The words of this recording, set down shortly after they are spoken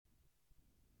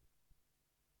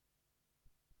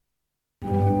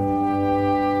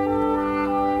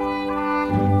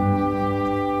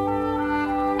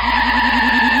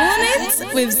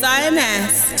with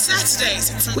Xioness. Saturdays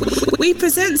from... We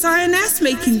present Xioness,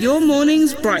 making your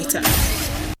mornings brighter.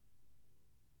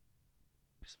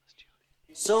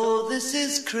 So this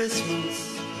is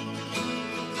Christmas,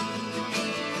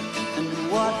 and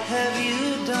what have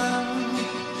you done?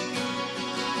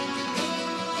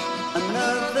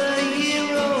 Another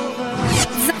year over.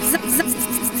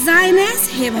 Xioness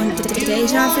here on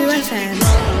Deja Vu FM.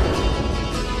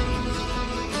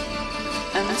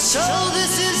 And so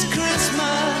this is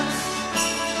Christmas.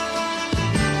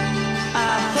 I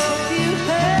hope you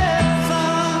had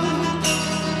fun.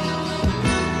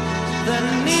 The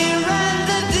near and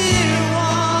the dear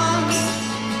ones,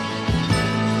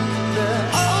 the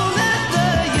old and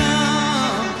the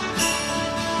young.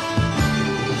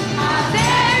 A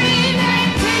very Merry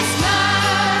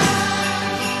Christmas.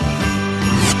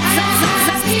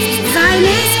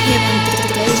 Xioness here on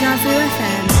Deja Vu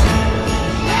FM.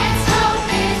 Let's hope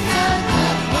it's a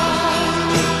good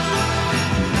one,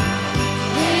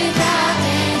 without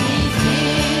any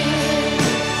fear.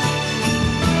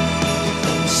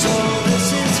 So this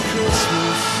is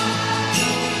Christmas,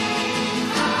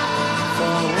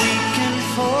 for weak and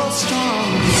for strong.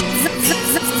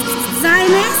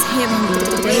 Xioness here on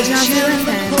Deja Vu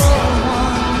FM.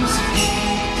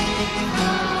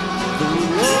 The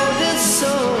road is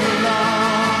so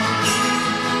long,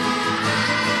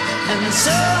 and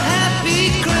so happy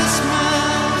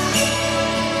Christmas,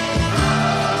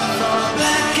 for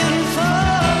black and for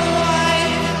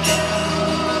white,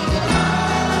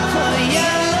 for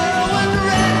yellow and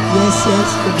red. Yes,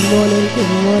 good morning,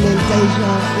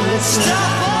 Deja. Stop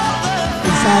all the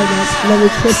Xioness,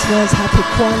 Merry Christmas, Happy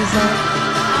Kwanzaa.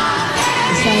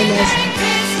 Xioness,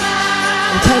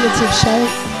 alternative show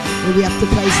where we have to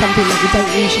play something that we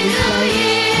don't usually play.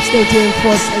 I'm still doing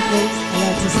 4 segments. I'd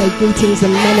like to say greetings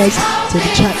and manners to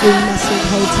the chat room, massive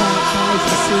hold tight, guys.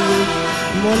 I see you.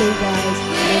 Good morning, guys.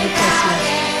 Merry Christmas.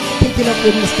 Picking up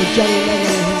with Mr. Johnny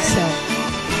Lennon himself.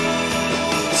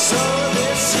 So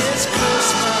this is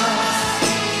Christmas,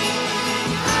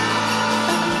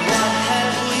 and what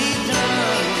have we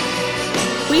done?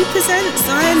 We present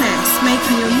Xioness,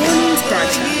 making your mornings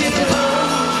brighter.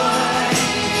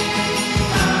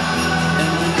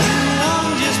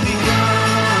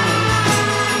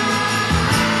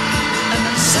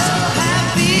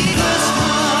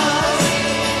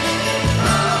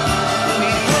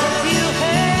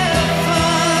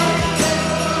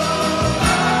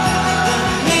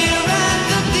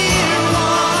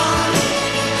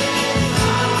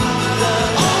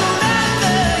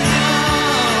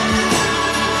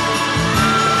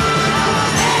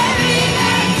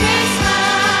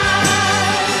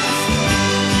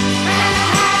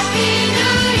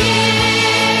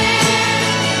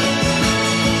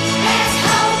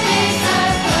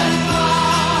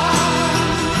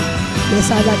 Yes,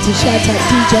 I'd like to shout out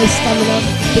DJ Stamina.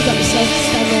 Big up yourself,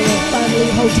 Stamina, family,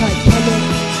 hold tight, Kevin.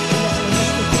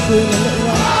 Doing a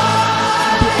little one.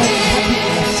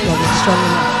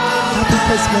 Happy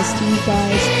Christmas to you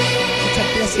guys. It's a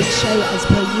blessed show as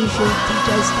per usual. DJ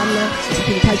Stamina, you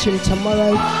can catch him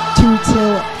tomorrow, 2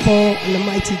 till 4 on the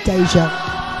mighty Deja.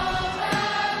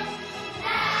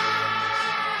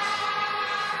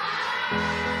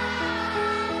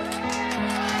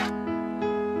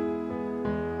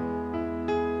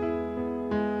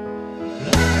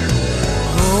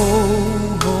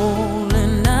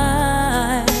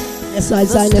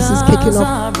 Xioness is kicking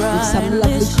off with some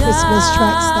lovely Christmas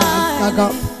tracks that I've dug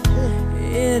up.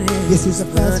 This is the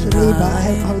first for me, but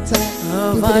I hope tight.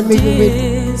 We're going to move with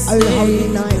Oh Holy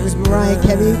Night with Mariah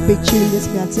Carey. Big tune, this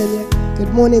me, I tell you.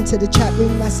 Good morning to the chat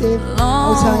room, massive.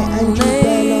 Hold tight, Andrew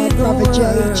Bernard, Brother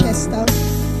Jay, Chester,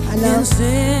 Hannah,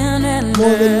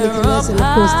 Maureen, Nicholas, and of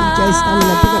course DJ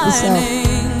Stamina. Big up yourself.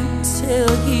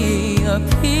 Till he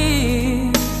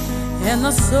appeared, and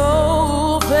the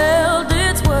soul felt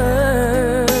its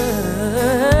worth,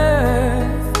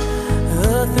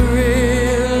 a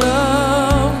thrill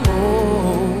of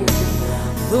hope.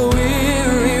 The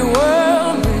weary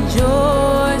world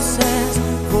rejoices,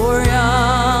 for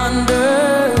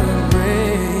yonder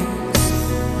breaks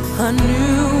a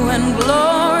new and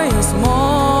glorious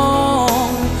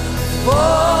morn. Fall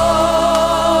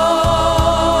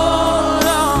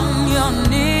on your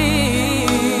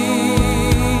knees,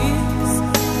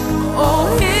 oh,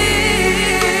 hear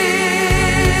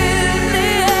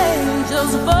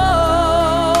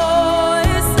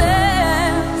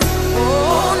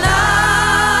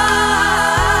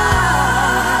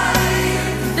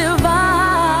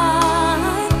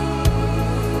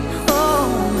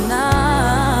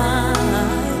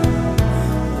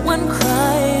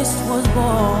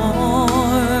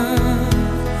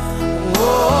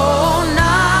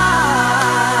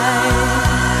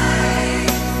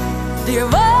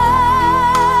divine,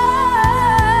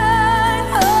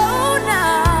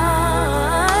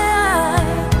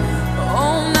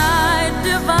 all night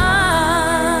divine.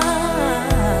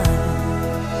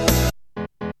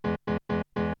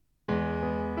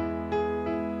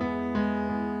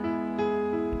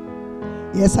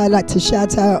 Yes, I'd like to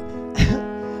shout out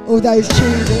all those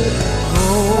tuned in.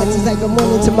 I'd like to say good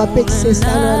morning to my big sister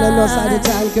Anna on the north side of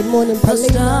town. Good morning,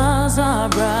 Paulina. All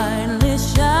right,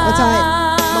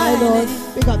 my Lord.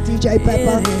 Big up DJ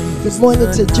Pepper. Good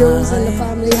morning to Jules and the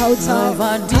family. Hold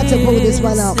tight. Had to pull this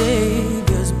one up.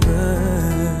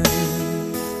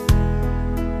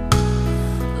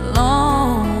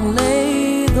 Long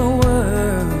lay the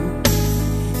world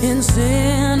in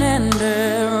sin and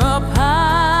error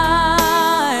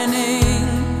pining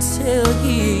till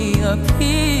he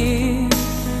appeared,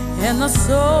 and the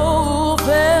soul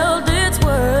felt its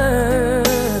worth.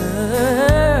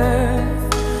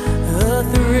 A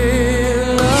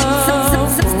thrill of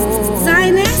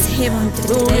Xioness here on the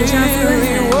Deja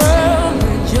weary Vu. world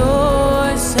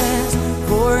rejoices,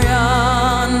 for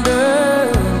yonder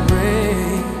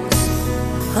breaks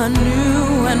a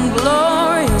new and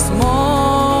glorious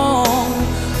morn.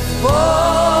 Fall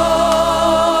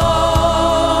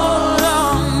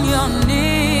on your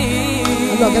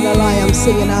knees. I'm not gonna lie, I'm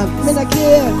singing out.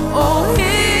 Minakir. Oh,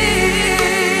 hear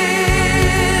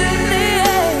the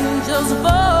angels'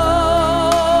 voices.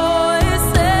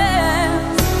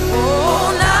 Oh,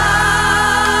 night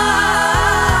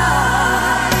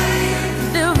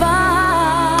divine.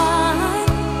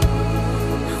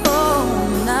 Oh,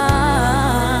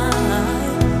 night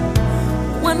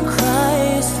when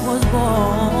Christ was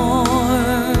born.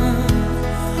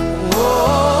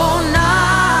 Oh,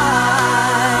 night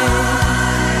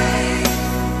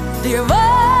divine.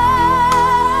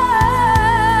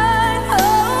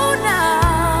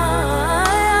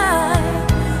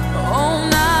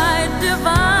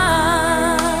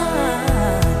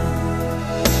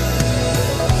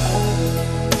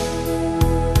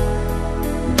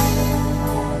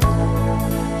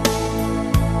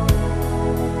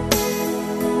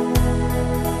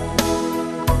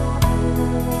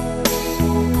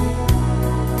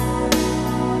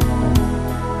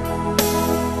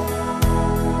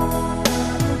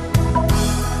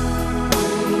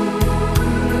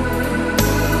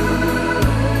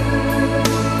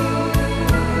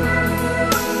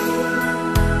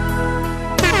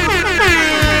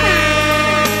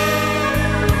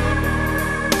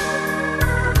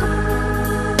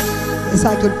 It's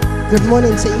like good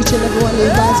morning to each and every one who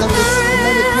rides on this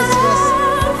Merry Christmas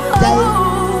day.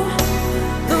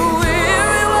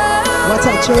 What's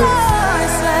up, Chief?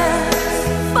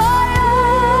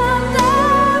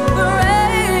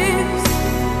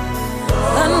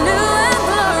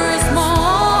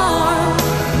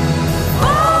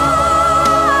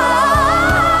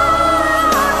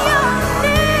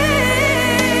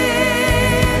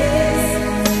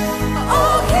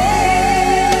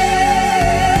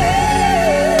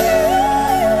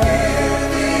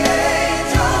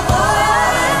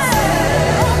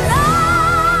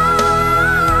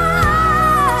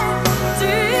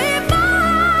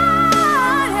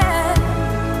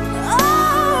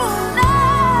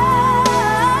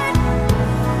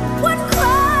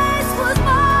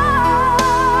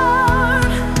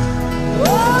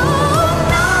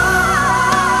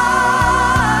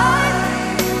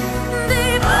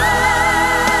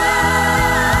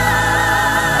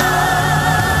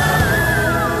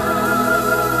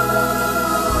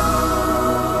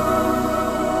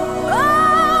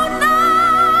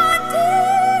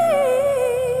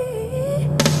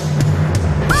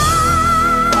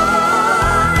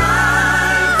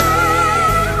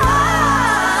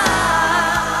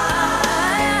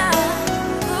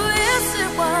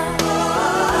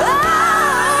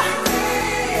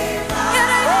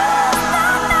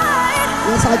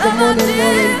 Good morning,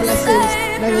 blessings.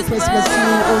 Merry Christmas to you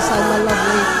also, my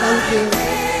lovely. Thank you.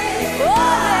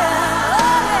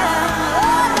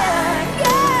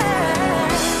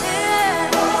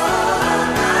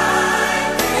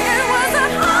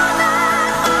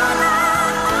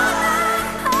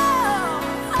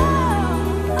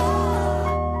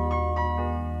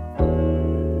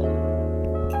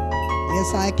 Yes,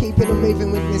 I keep it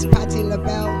moving with Miss Patti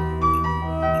LaBelle.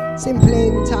 Simply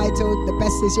entitled The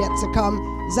Best Is Yet to Come.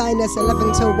 Xioness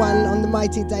 11 till 1 on the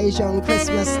mighty Deja on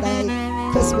Christmas Day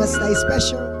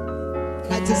special. I'd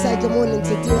like to say good morning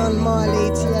to Dion,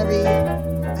 Marley, Thierry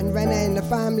and Renee and the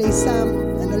family, Sam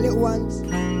and the little ones.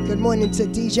 Good morning to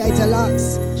DJ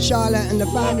Deluxe, Charlotte and the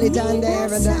family down there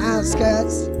at the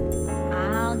outskirts.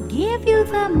 I'll give you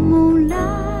the moonlight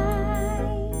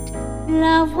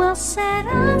love will set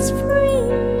us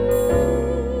free.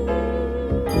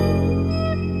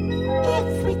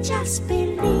 If we just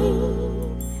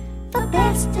believe the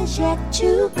best is yet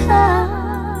to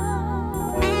come.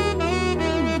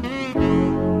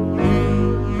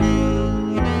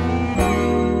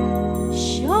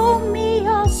 Show me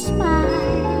your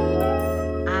smile,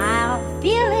 I'll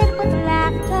fill it with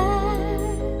laughter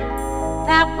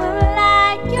that will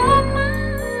light your mind.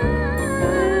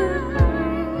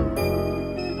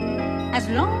 As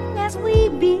long as we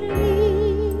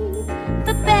believe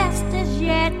the best is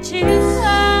yet to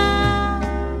come.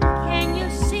 Can you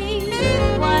see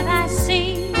what I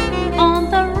see on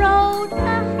the road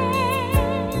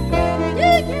ahead?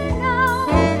 Do you know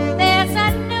there's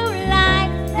a new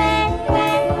life there?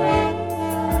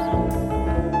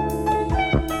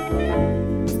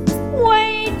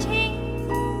 Waiting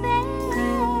there.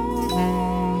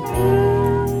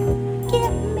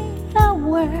 Give me the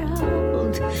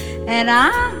world and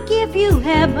I'll give you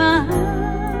heaven.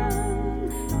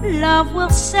 Love will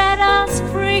set us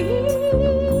free.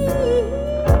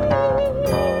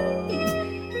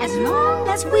 As long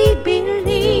as we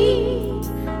believe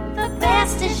the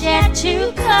best is yet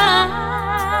to come.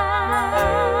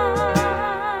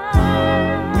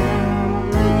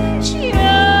 Show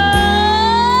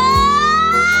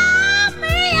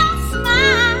me your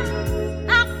smile,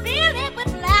 I'll fill it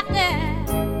with laughter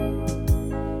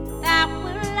that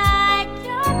will light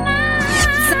your mind.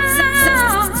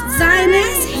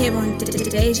 Xioness here on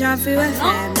Deja Vu As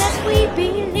long FM. as we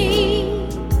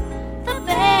believe the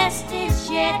best is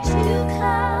yet to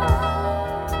come.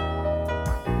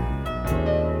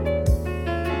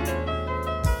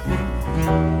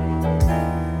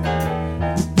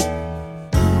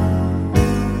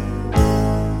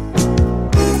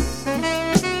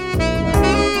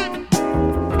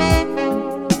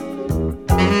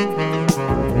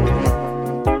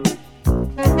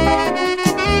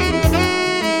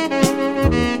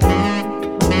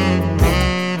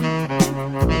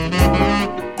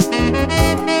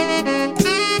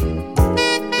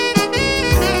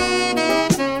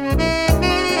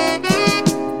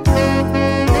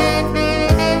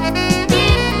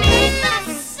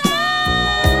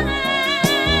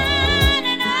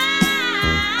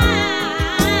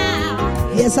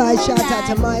 Yes, I shout out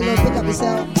to Milo, pick up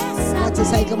yourself. I'd like to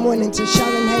say good morning to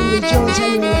Sharon, Henry, George,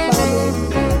 Henry and the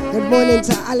family. Good morning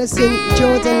to Alison,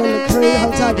 Jordan and the crew.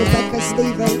 Hold tight, Rebecca,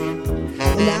 Stephen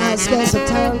in the outskirts of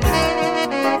town.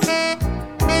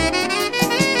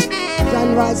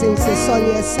 Grand risings to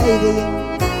Sonia, Sadie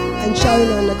and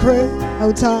Shona and the crew.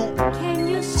 Hold tight. Can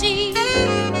you see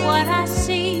what I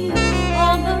see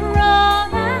on the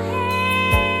road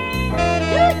ahead?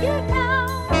 Do you know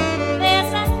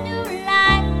there's a new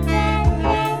life there?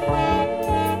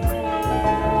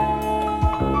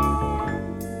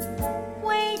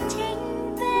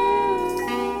 Waiting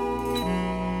there.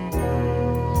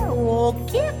 Oh,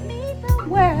 give me the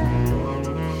world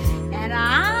and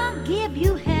I'll give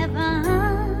you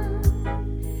heaven.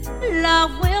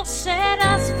 Love will set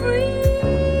us free.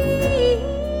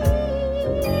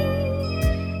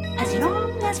 As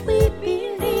long as we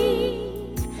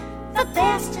believe the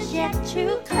best is yet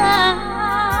to come.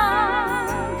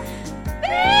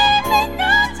 Baby,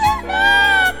 don't you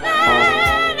know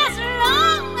that as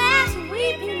long as we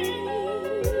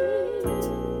believe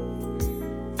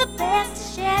the best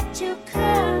is yet to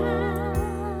come.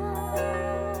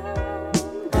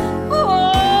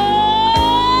 Oh.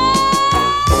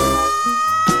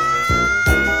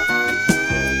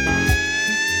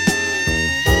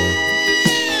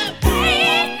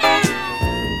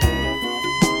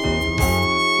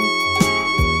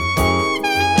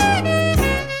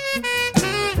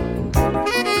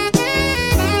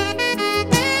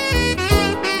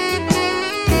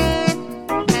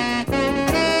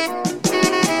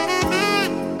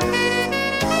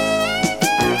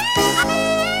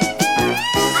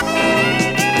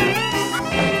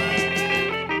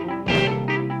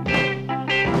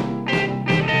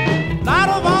 Out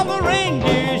of all the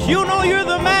reindeers, you know you're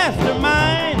the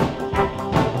mastermind.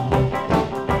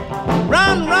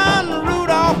 Run, run,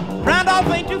 Rudolph. Randolph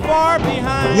ain't too far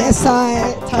behind. Yes,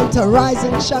 I. Time to rise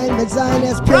and shine with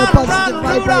Xioness. Pure Run, positive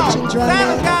run, vibrations Rudolph. right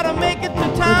Santa's now. gotta make it to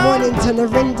Good town. morning to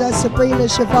Narinda, Sabrina,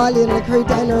 Chevalier and the crew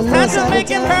down there on the north Santa's side of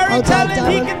making town. hurry, Hold tell tight, him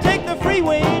he Darren. can take the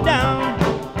freeway down.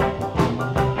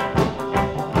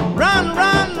 Run,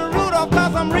 run, Rudolph,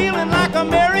 'cause I'm reeling like a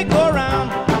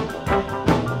merry-go-round.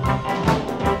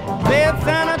 Said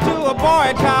Santa to a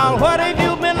boy child, what have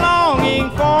you been longing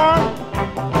for?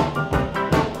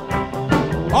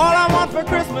 All I want for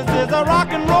Christmas is a rock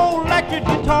and roll electric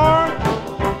guitar.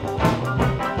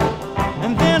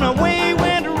 And then away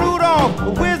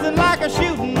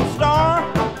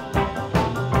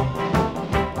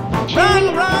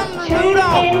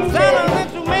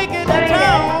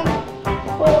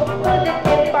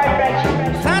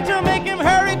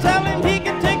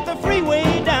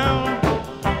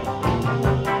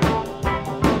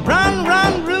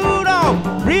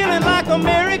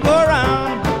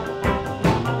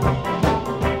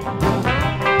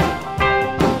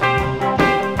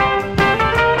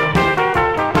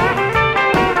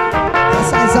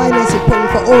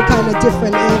for all kind of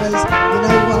different eras. You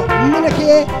know what?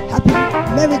 Minaki, happy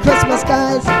Merry Christmas,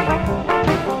 guys.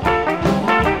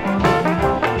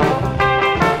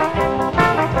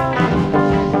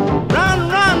 Run,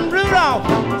 run, Rudolph,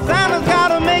 Santa's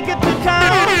gotta make it to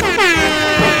town.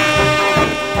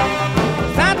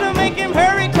 Santa, make him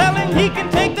hurry, tell him he can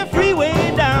take the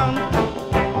freeway down.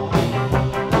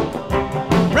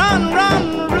 Run,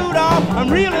 run, Rudolph, I'm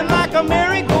reeling like a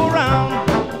merry-go-round.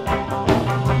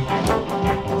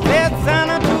 Said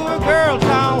Santa to a girl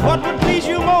child, what would please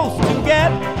you most to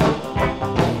get?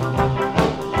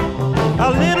 A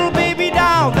little baby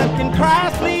doll that can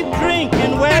cry, sleep, drink,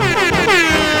 and wet.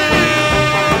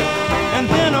 And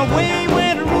then away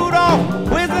went Rudolph,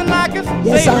 whizzing like a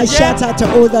Yes, I shout out to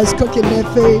all those cooking their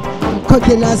food. I'm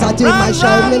cooking as I do my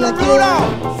show. Minaki.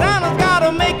 Rudolph, Santa's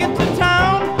gotta make it to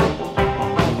town.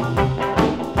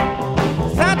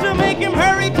 Santa, make him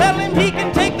hurry, tell him he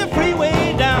can take the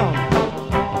freeway down.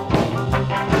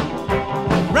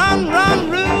 Run, run,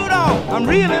 Rudolph, I'm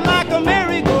reeling like a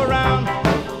merry-go-round.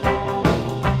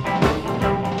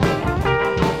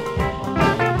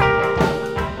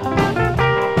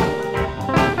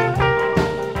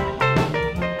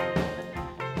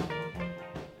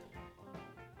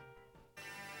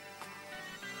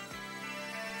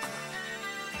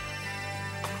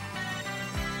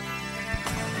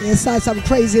 Yes, I had some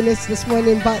craziness this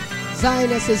morning, but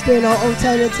Xioness is doing our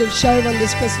alternative show on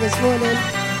this Christmas morning.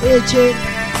 Here, Jim.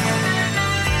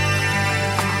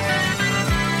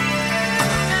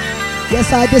 Yes,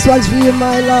 this one's for you,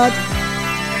 my lord.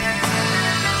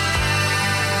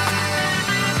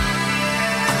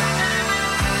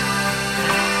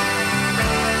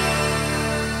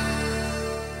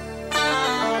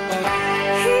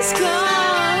 He's gone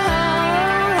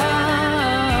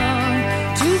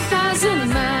 2,000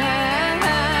 miles.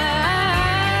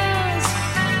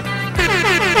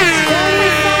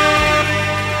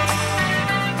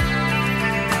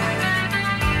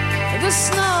 The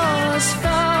snow's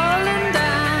falling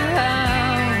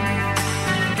down.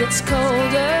 Gets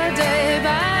colder day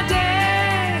by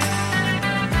day.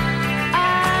 I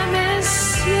miss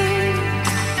you.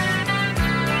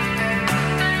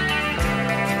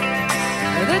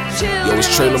 Yo, it's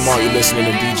Trey Lamar, you're listening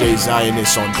to DJ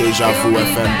Xioness on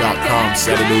DejaVuFM.com,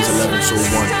 Saturdays 11 to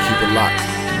 1. Keep it locked.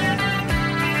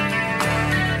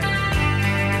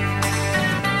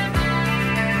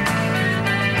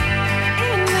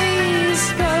 In these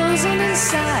frozen and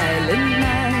silent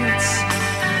nights,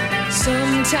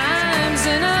 sometimes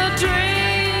in a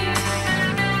dream,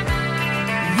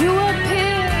 you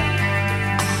appear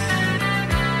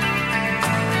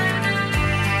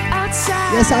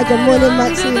outside. Yes, good morning,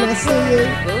 Maxine. I see you.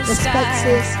 Respect,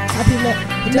 sis. Happy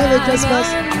Merry Christmas.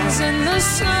 Diamonds in the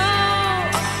snow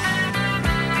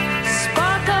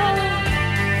sparkle.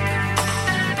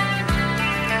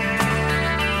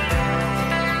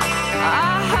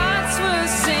 Our hearts were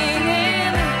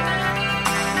singing.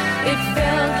 It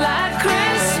felt like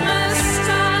Christmas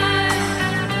time.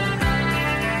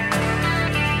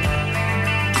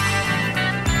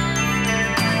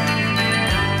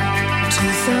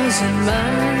 "2,000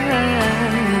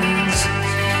 miles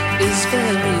is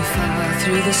very far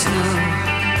through the snow.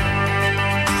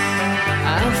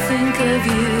 I'll think of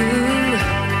you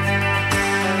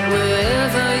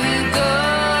wherever you go."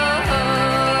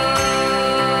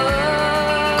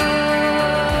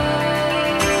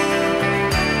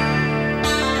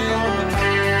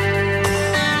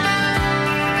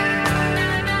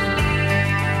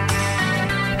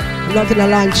 I'm not gonna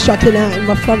lie, I'm shocking out in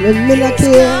my front with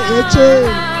Minaki. Yeah, too.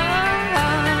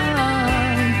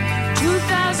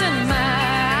 2,000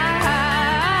 miles.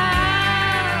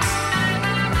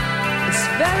 It's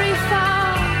very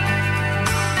far.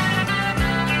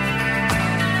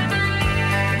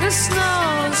 The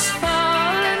snow's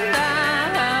falling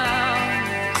down.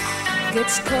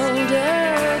 Gets colder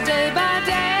day by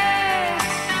day.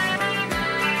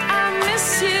 I miss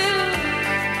you.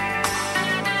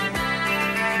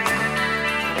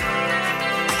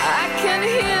 I can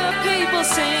hear people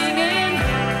singing.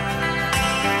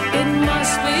 It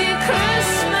must be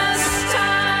Christmas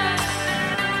time.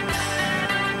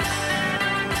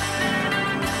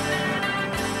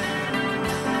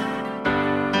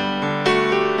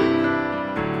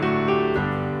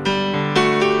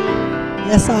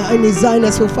 Yes, only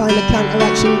Xioness will find a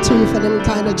counteraction too for them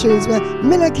kind of tunes. Where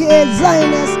Minaki,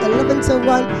 Xioness, 11 to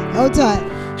 1. Hold tight.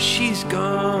 She's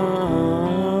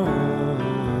gone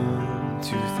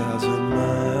 2,000 miles.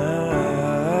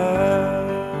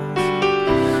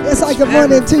 Yes, good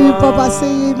morning to you, Bob. I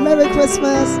see you. Merry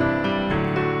Christmas.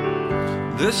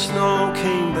 The snow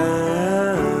came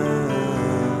down,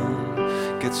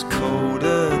 gets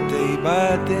colder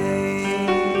by day.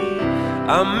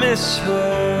 I miss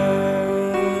her.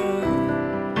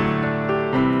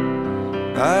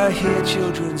 I hear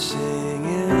children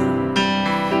singing.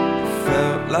 It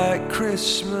felt like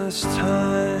Christmas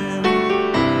time.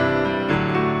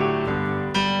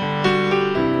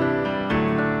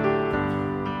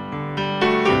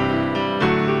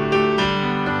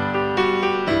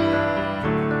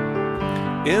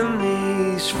 In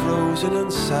these frozen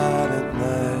and silent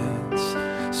nights,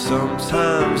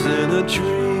 sometimes in a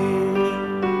dream,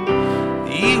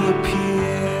 you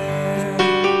appear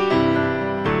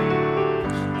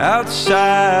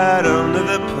outside under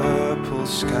the purple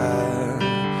sky.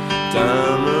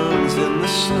 Diamonds in the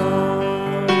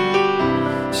snow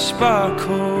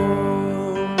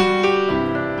sparkle,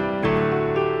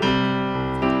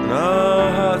 and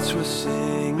our hearts were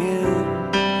singing.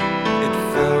 It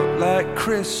felt like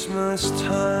Christmas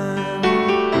time.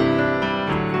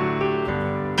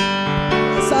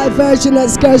 Side version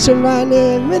excursion round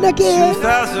here.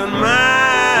 2,000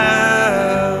 miles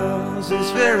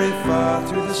is very far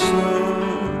through the snow.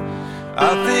 I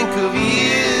think of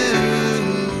you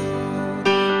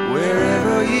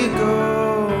wherever you go.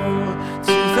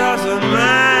 2,000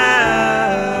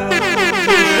 miles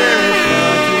is very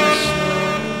far through the snow.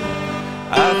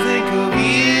 I think of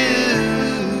you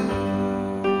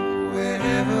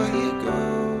wherever you go.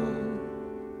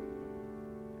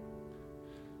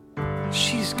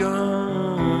 She's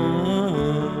gone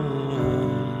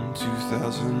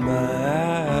 2,000 miles.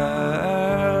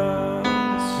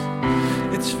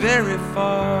 It's very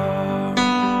far.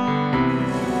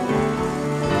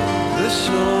 The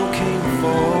snow came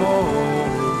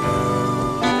falling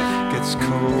down, gets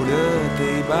colder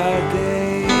day by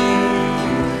day.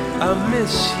 I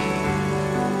miss you.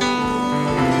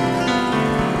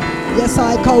 Yes, I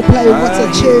Coldplay, what a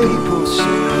tune.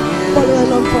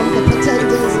 Following on from the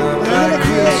Pretenders.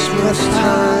 Christmas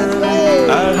time,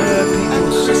 I heard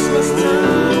people singing.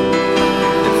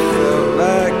 It felt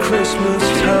like Christmas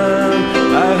time.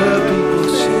 I heard people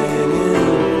singing.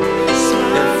 It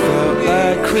felt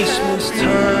like Christmas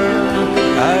time.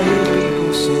 I heard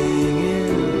people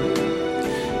singing.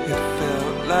 It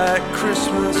felt like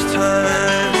Christmas time.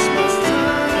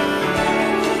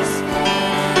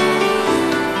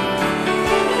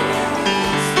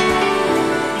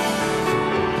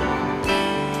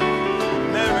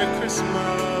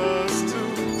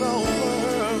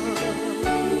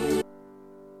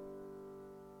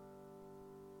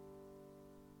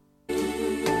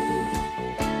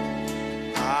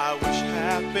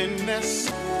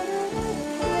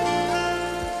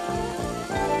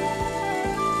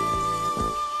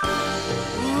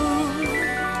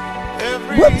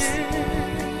 Whoops.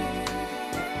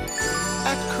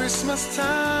 At Christmas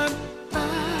time, I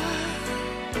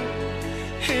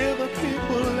hear the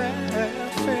people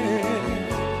laughing,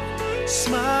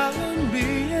 smiling,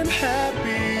 being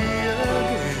happy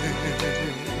again.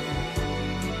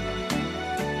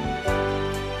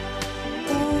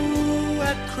 Ooh,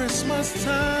 at Christmas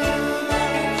time.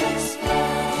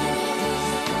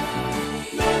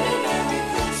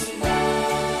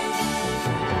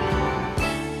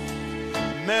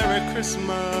 Merry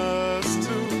Christmas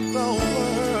to the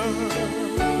world.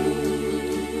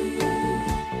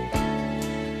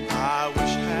 I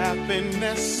wish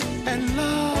happiness and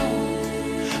love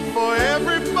for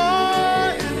every boy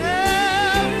and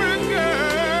every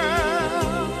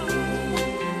girl.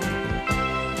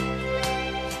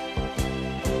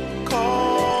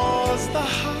 'Cause the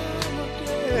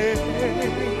holiday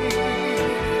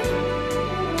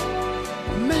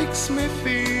makes me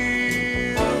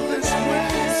feel this way.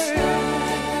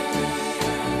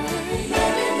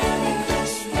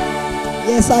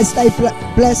 Yes, I stay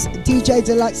blessed. DJ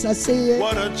Deluxe, I see you.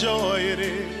 What a joy it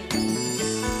is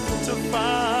to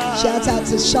find. Shout out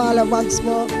to Charlotte once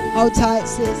more. Hold tight,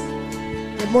 sis.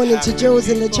 Good morning to Jules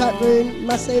in the chat room.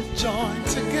 Massive. Join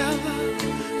together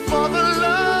for the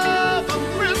love of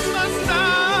Christmas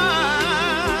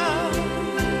time.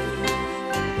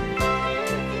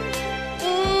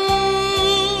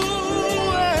 Ooh,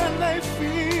 and they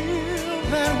feel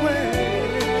that way.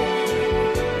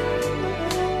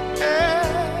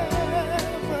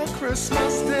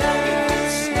 Christmas Day.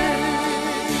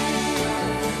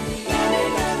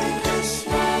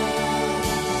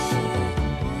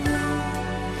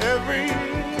 Every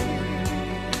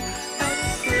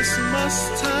Christmas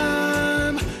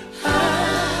time, I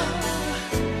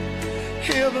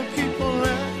hear the people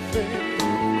laughing,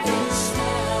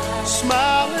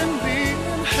 smiling,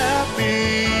 being happy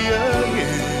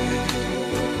again.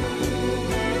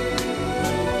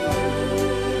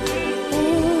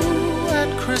 Ooh, at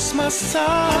Christmas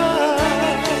time.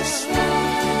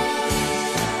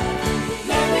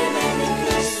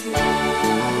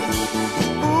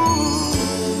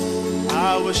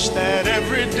 wish that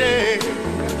every day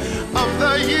of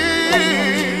the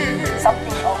year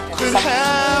could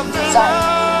have the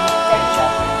love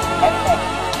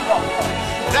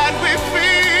that we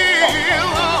feel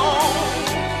on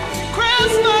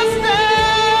Christmas Day.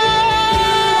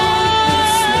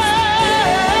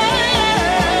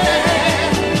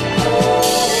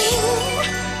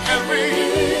 Every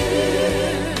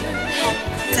year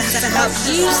To help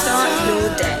you start your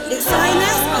day. It's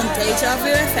Xioness on Deja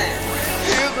Vu FM.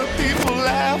 hear the people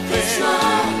laughing,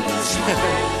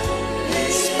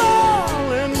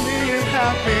 smiling, being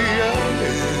happy.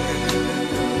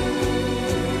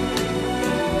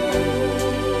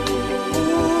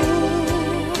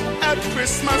 Ooh, at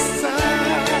Christmas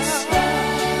time,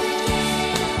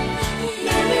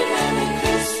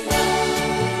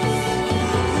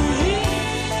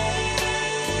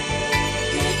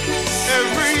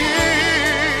 every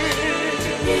year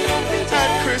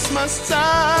at Christmas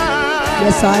time.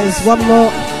 Yes, I was one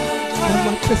more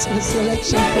Christmas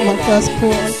selection for my first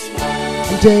quarter.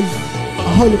 I'm doing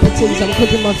a whole heap of things. I'm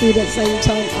cooking my food at the same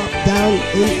time, up, down,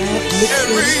 in, out,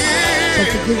 mixing. So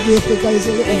forgive me if it goes a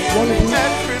little wonky.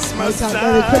 No time.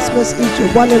 Merry Christmas, each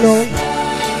and one and all.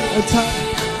 No time.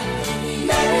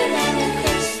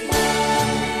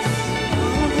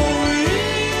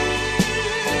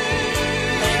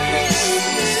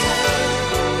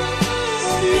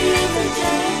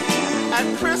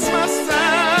 At Christmas time,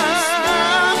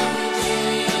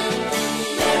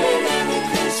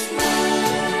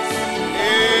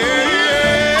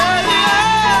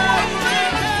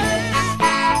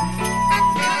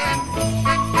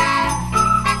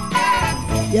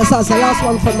 Yes, that's the last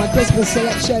one from my Christmas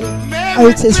selection.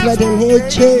 Otis Redding here,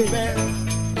 too.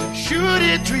 should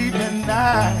he treat me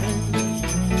nice?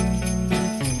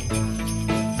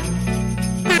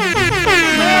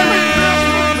 Merry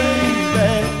Christmas,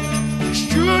 baby,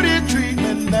 should he treat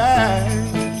me nice?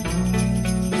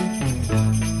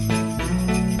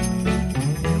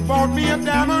 You bought me a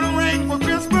diamond ring for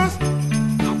Christmas. I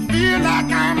feel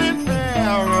like I'm in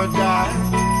paradise.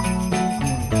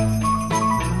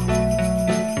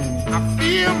 I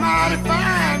feel mighty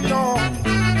fine, y'all.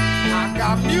 I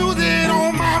got music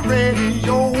on my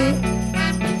radio.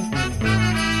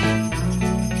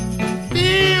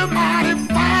 Feel mighty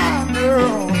fine,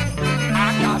 girl. I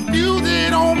got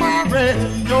music on my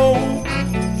radio.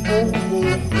 Oh, oh,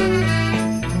 oh.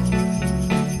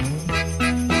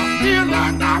 I feel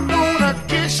like I wanna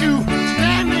kiss you,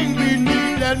 standing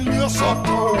beneath that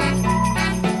mistletoe.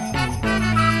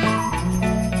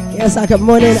 Yes, good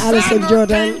morning, Alison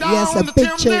Jordan. Yes, a big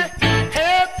tune.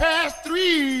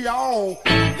 3, y'all.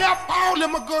 Left all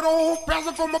them a good old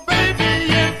present for my baby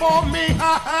and for me.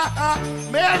 Ha ha ha.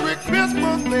 Merry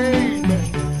Christmas, baby.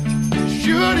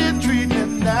 Should it treat me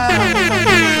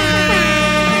nice?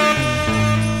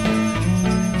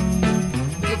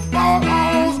 You bought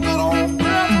all those good old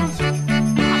presents.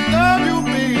 I love you,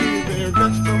 baby,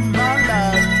 rest of my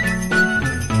life.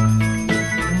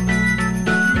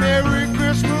 Merry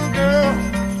Christmas, girl.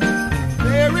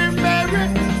 Merry, Merry,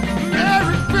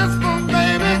 Merry Christmas,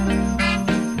 baby.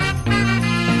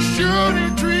 Should he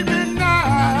treat me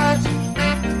nice?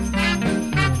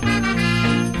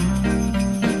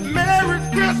 Merry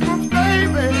Christmas,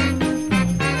 baby.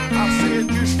 I said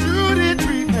you should he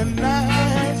treat me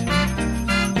nice.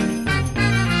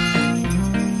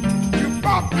 You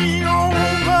brought me on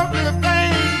lovely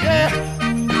things, yeah.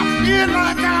 I feel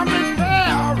like I'm in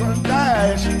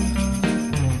paradise.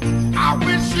 I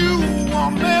wish you a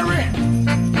Merry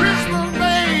Christmas,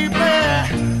 baby.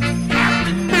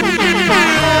 Happy New Year.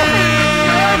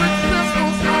 Merry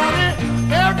Christmas, honey.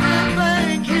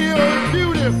 Everything here is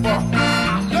beautiful. I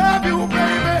love you,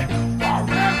 baby, for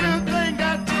everything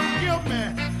that you give me.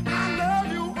 I love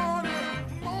you, honey.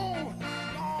 Oh,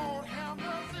 Lord have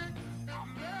mercy. A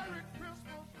Merry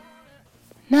Christmas,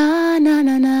 honey. Na na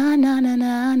na na na na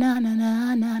na na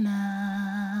na na na.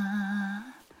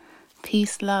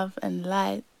 Peace, love, and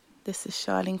light. This is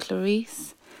Charlene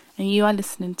Clarice, and you are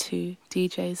listening to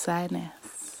DJ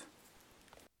Xioness.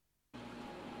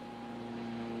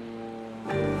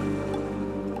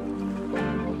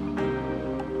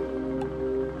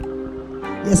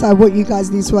 Yes, what you guys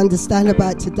need to understand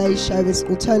about today's show is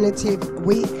alternative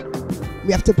week.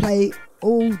 We have to play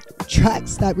all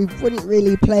tracks that we wouldn't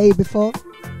really play before.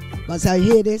 But so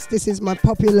hear this is my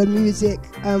popular music,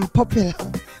 popular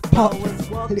pop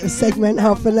little segment,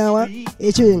 half an hour.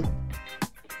 It's in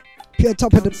pure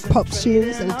top of the pop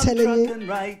tunes. I'm telling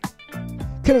you,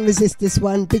 couldn't resist this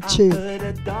one. Big tune. I heard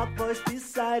a dark voice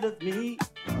beside of me,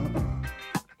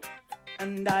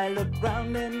 and I looked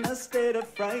round in a state of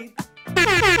fright.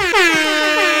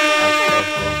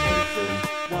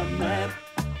 One man,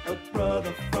 a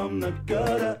brother from the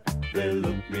gutter. They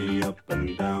looked me up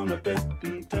and down a bit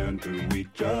and turned to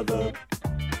each other.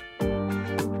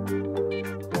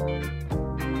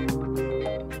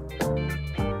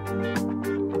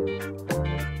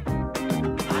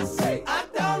 I say I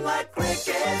don't like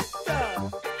cricket.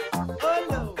 Oh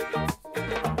no,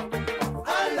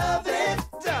 I love it.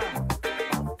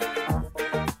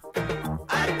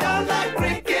 I don't like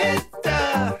cricket.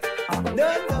 No,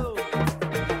 no,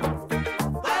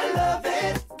 I love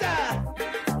it.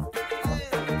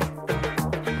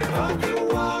 Don't you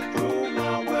walk through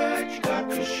my words, got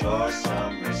to show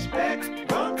some respect.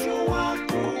 Don't you walk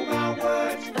through my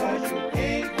words, 'cause you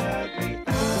ain't heard me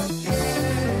again.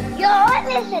 You're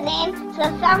listening to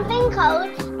Something Cold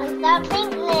and Something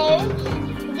New.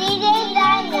 DJ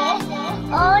Xioness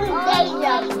on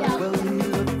Deja. Well, he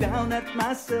looked down at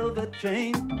my silver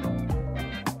chain.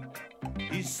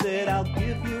 He said, I'll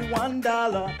give you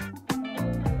 $1.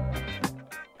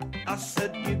 I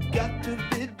said, you got to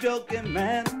be joking,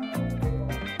 man.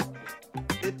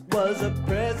 It was a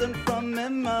present from my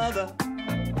mother.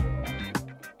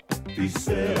 He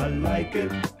said, I like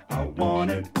it, I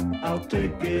want it, I'll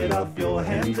take it off your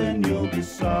hands and you'll be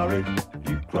sorry.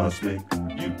 You cross me,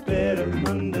 you better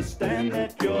understand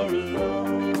that you're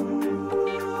alone.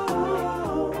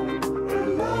 A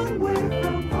long way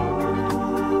from home.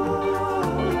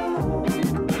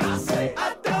 I say,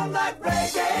 I don't like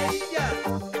reggae.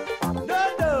 No,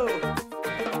 no,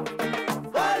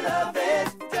 I love it.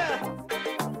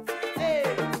 Hey,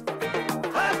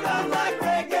 I don't like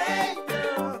reggae.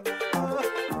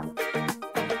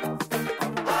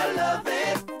 I love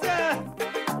it.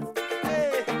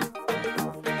 Hey,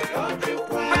 don't you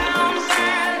cry. Brown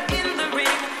girl in the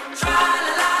ring, tra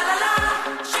la la la la.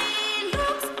 She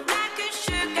looks like a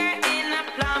sugar in a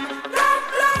plum, plum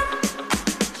plum.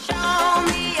 Show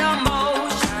me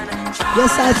emotion,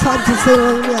 Yes, I time to sing on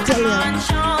me, I tell you.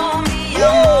 show me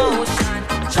emotion,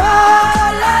 tra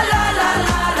la la la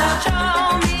la la. Show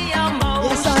me emotion.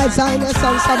 Yes, I Xioness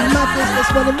on some madness this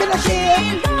morning. Minute here.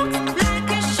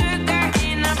 Like a sugar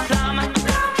in a plum,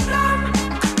 plum plum.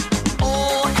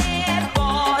 Oh, head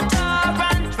water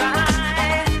run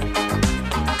dry,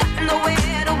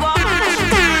 nowhere to wash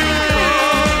my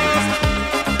clothes.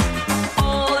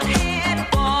 Old head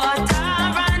water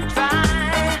run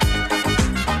dry,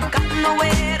 got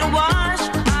nowhere to wash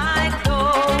my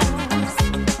clothes.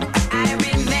 I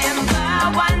remember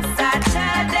one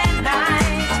Saturday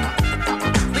night,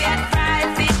 we had fried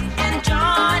fish and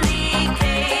Johnny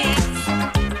cakes.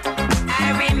 I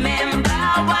remember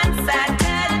one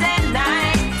Saturday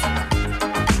night,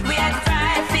 we had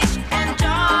fried fish and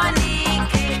Johnny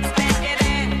cakes. Back it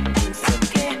in,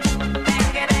 suck it,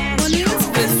 back it in. Mornings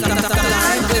with Xioness.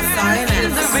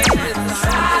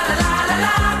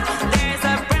 Tra-la-la-la-la, there's a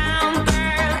brown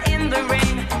girl in the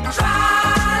ring.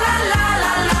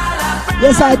 Tra-la-la-la-la,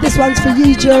 Yes, I this one's for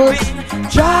you, Jules.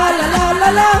 Tra la la la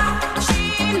la. she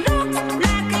looks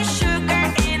like a sugar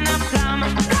in a plum,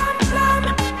 plum plum.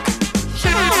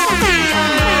 Show me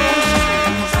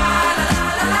emotion,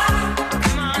 tra-la-la-la-la.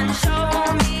 Come on, show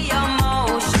me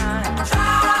emotion,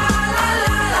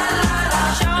 tra-la-la-la-la.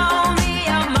 Show me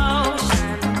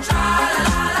emotion,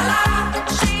 tra-la-la-la-la.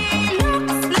 She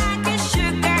looks like a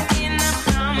sugar in a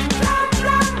plum, plum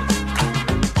plum.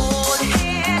 Old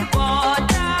head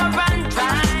water run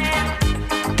dry,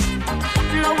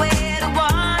 nowhere to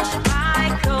wash my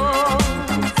clothes.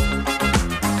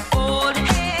 Old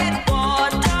head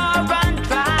water run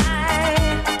dry,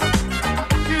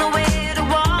 nowhere to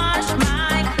wash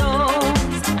my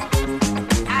clothes.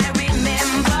 I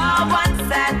remember one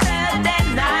Saturday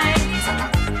night,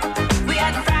 we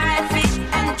had fried fish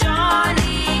and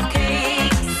Johnny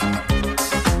cakes.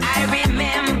 I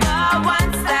remember one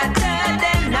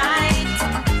Saturday night,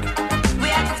 we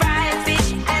had fried fish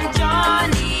and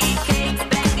Johnny cakes.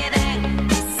 Bang it in,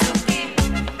 Suki,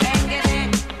 bang it in.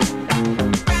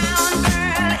 Brown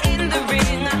girl in the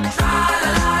ring,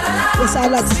 tra-la-la-la-la. Yes, I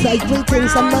like to say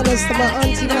greetings and manners to my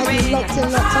auntie Maggie locked in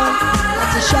that time. I'd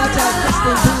like to shout out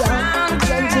Kristen Peter,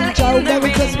 James and Joe,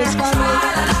 Merry Christmas family.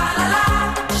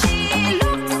 She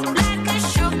looks like a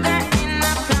sugar in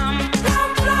a plum, plum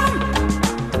plum.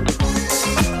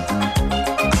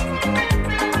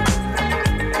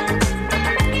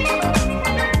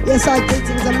 Yes, I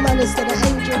greetings and manners to the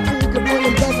Angel crew. Good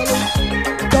morning,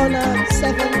 Beverly, Donna,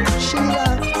 Seven,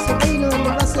 Sheila, Serena, and the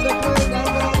rest of the crew down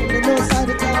there on the north side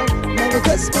of town. Merry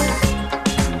Christmas.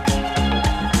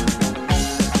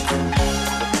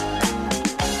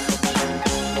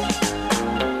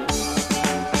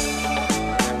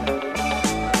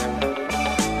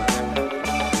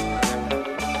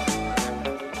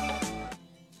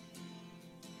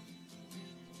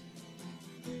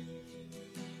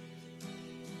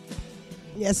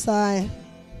 Yes,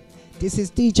 this is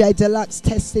DJ Deluxe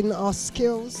testing our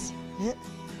skills,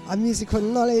 our musical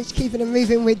knowledge, keeping it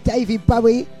moving with David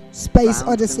Bowie, Space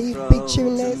Odyssey, big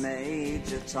tune this.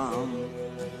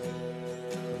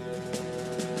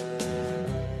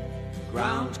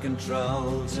 Ground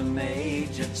control to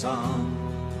Major Tom.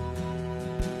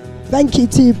 Thank you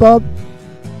to you, Bob.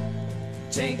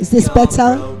 Is this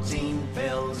better? Protein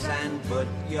pills and put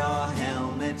your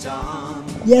helmet on.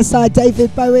 Yes,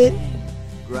 David Bowie.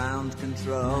 Ground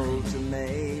control to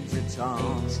Major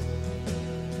Tom.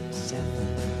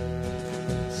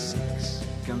 7, 6.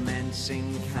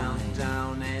 Commencing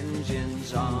countdown,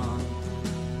 engines on.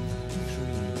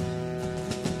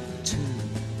 3, 2.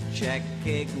 Check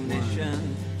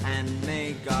ignition and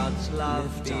may God's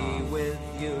love be with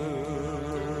you.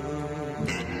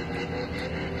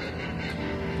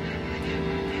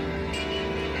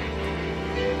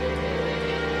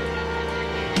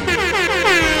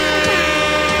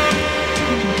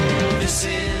 This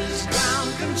is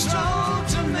ground control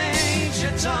to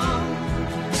Major Tom.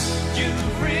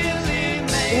 You've really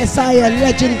made Yes, a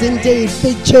legend indeed,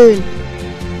 big tune.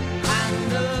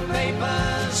 and the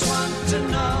papers want to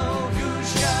know whose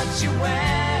shirts you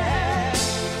wear.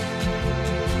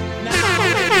 Now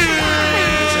it's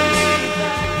time to leave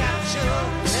the capsule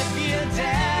if you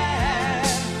dare.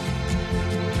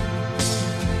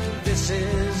 This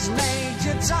is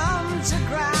Major Tom to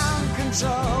ground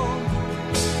control.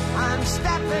 I'm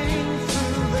stepping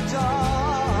through the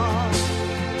door,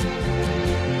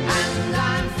 and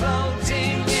I'm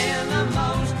floating in a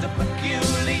most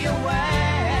peculiar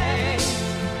way,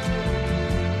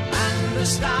 and the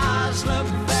stars look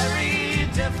very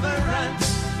different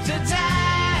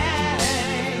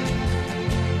today.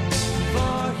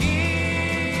 For here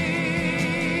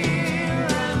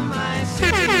am I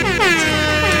sitting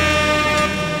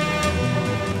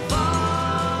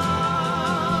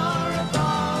far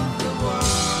above the world.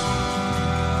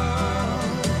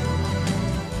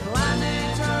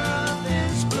 Planet Earth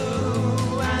is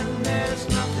blue, and there's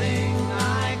nothing I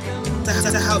can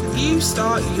To help you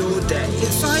start your day.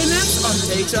 It's Xioness on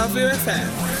Deja Vu FM.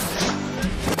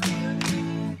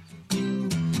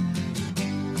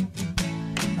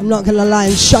 I'm not gonna lie,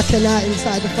 I'm shocking out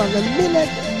inside the front of a minute.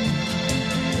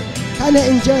 Kinda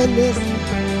enjoying this.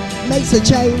 Makes a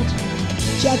change.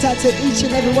 Shout out to each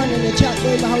and every one in the chat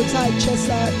room. Hold tight,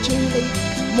 Chester, Julie,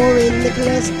 Maureen,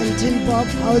 Nicholas, and T Bob.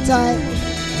 Hold tight.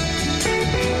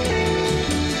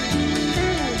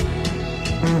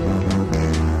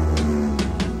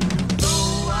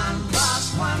 Though I'm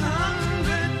past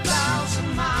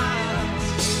 100,000 miles,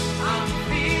 I'm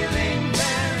feeling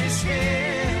very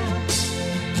scared,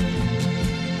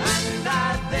 and I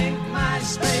think my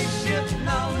spaceship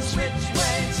knows which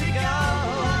way to go.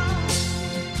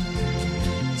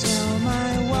 Tell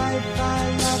my wife I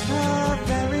love her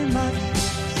very much.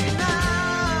 She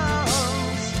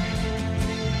knows.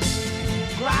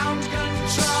 Ground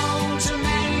control to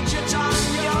Major Tom.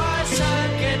 Your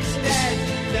circuit's dead.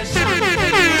 There's something wrong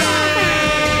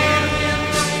with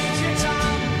Major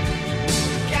Tom.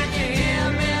 Can you hear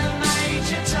me,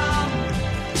 Major Tom?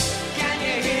 Can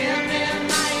you hear me,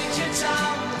 Major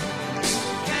Tom?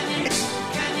 Can you?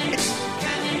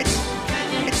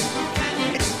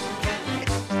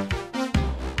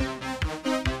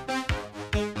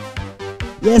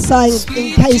 Yes,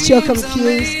 in case you're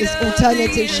confused, it's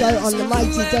alternative show on the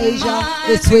Mighty Deja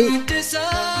this week.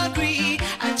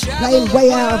 Playing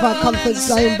way out of our comfort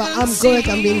zone, but I'm good.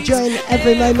 I'm enjoying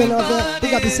every moment of it.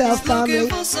 Big up yourself, family.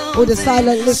 All the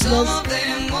silent listeners. Some of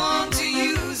them want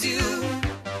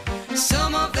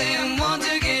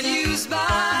to get used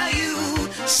by you.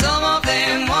 Some of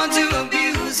them want to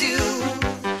abuse you.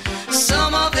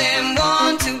 Some of them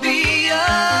want to be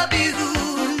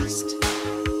abused.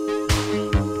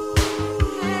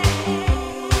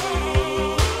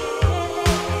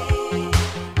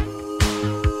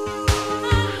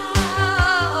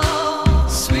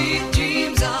 Sweet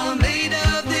dreams are made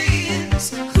of this.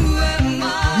 Who am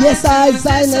I? Yes,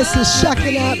 Xioness is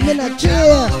shocking out. Minna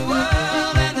Clear.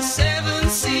 World and the 7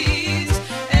 seas.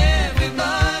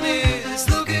 Everybody's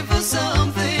looking for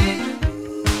something.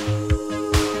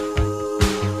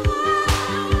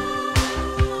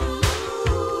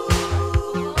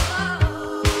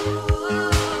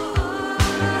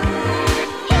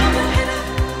 Hold your head up,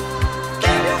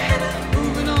 keep your head up,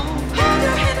 moving on. Hold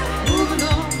your head up, moving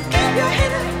on. Keep your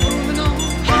head up, moving on.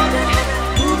 Hold your head up,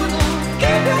 moving on.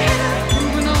 Keep your head up,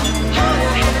 moving on. Hold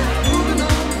your head up, moving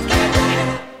on. Keep your head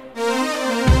up.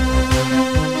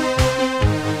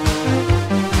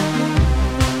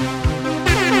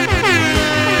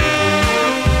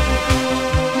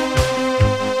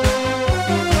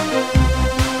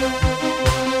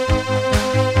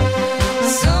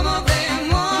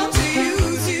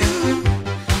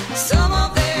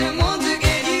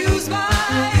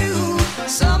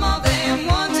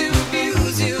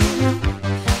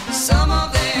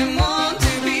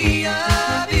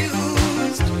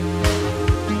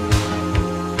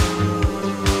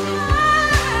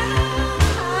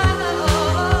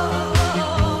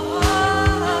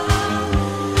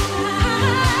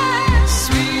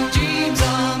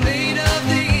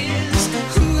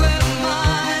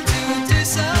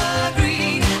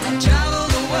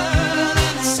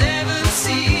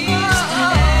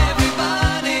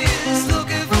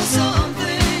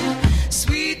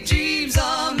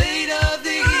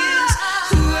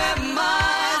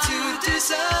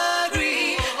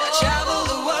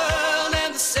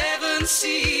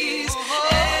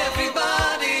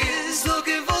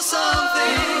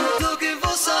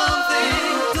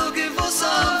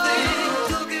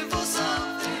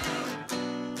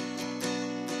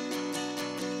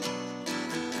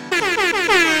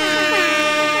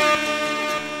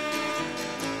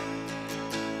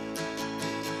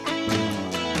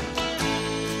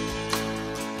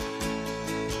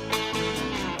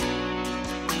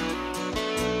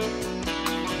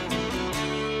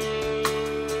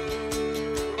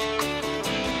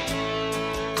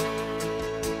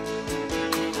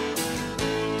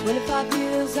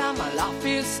 clothes and my life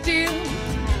is still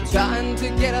trying to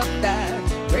get up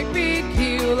that great big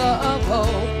hill of hope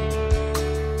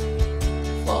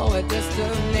for a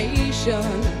destination.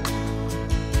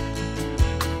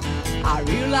 I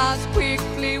realized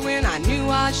quickly when I knew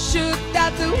I should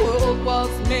that the world was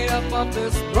made up of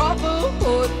this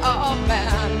brotherhood of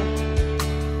man,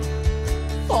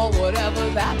 for whatever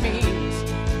that means.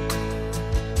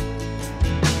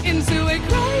 Into a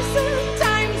crisis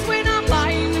times when I'm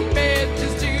lying in bed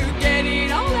just to get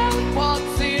it all out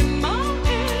what's in my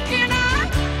head, and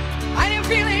I am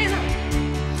feeling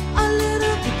a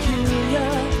little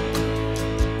peculiar.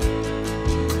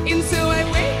 Into a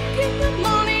wake in the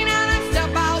morning and I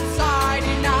step outside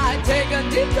and I take a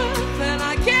deep breath and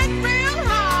I get real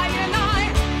high and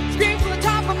I scream from the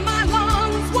top of my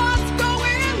lungs, what's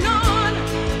going on?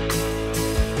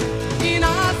 And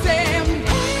I say,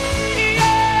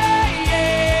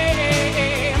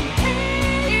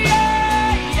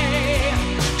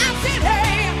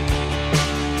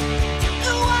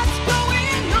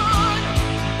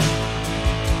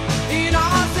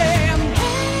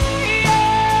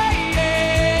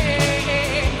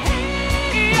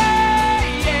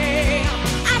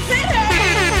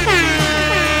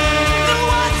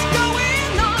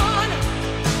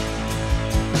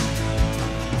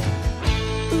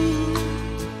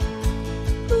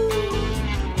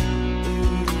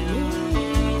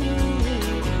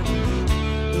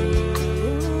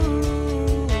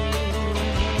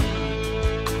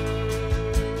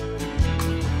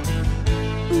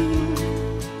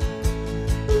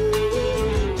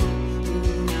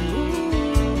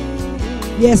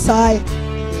 Yes,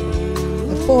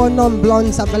 the Four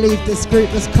Non-Blondes, I believe this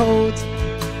group was called.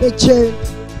 Big tune.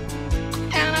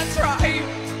 And I try.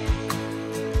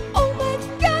 Oh my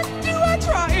God, do I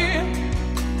try?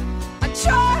 I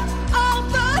try all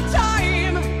the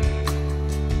time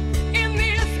in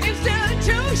this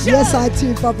institution. Yes, I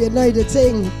too, Bob, you know the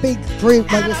thing. Big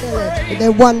group, let me tell you.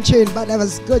 They're one tune, but that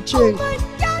was a good tune. Oh my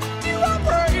God, do I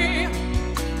pray?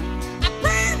 I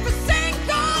pray for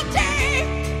single day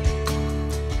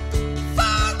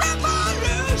for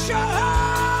revolution.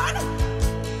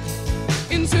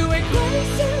 Into a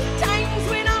crisis times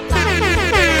when I'm lying in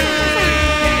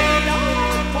bed,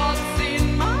 all what's in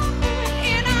my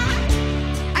head, and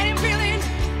I am feeling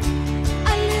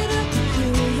a little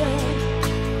peculiar.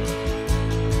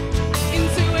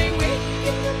 Into a wake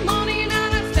in the morning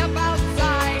and I step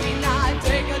outside and I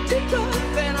take a deep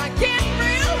breath and I get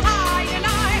real high and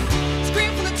I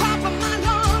scream from the top of my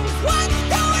lungs, what's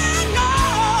going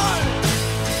on?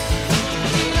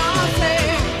 And I say,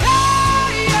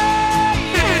 hey, yeah,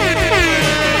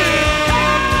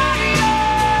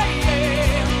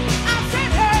 I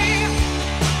said, hey,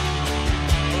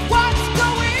 what's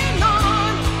going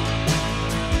on?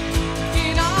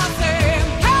 And I say,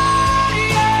 hey,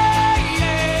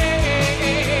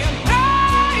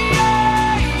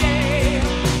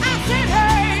 I said,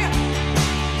 hey,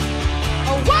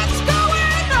 what's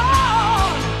going on?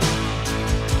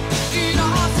 And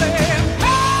I say,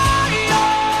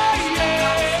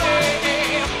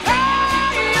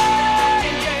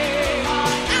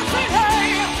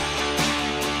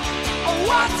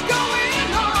 what's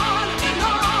going on and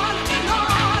on and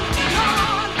on and on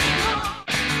and on.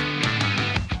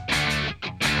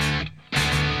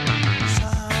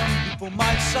 Some people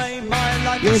might say my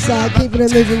life Yes, keeping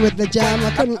it moving with the jam.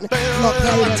 I couldn't not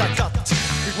play them.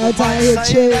 Right out here,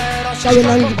 tune,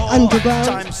 going underground.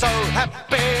 I'm so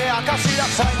happy I can see the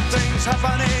same things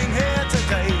happening here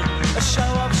today. A show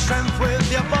of strength with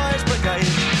your boys brigade.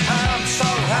 And I'm so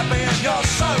happy and you're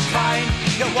so kind.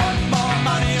 You want more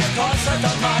money, of course I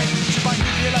don't mind. My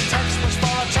nuclear text was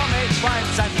for atomic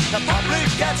rhymes, and the public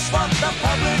gets what the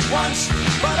public wants.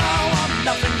 But I want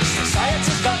nothing,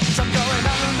 society's got. I'm going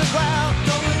underground,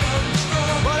 going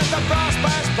underground. But if the brass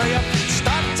bands play up,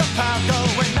 start to pound,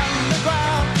 going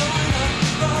underground, going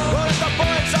underground. But if the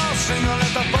boys all sing, or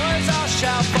if the boys all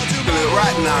shout for tomorrow.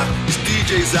 Right now, it's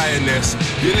DJ Xioness.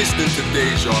 You're listening to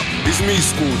Deja. It's me,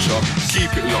 Scorcher.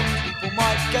 Keep it locked. People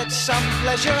might get some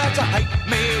pleasure out to hate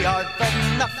me. I've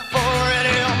enough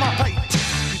already on my plate.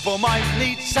 People might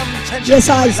need some tension. Yes,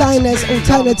 Xioness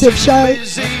alternative show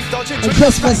on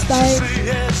Christmas Day.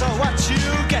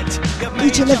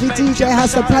 Each and every DJ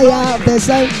has to play out of their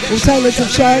own alternative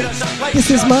show. This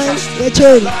is mine. Yeah,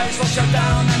 tune.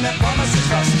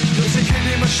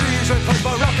 Machines with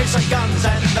paper rockets and guns,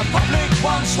 and the public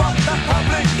wants what the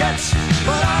public gets.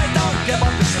 But I don't give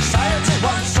what the society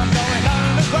wants. I'm going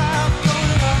underground,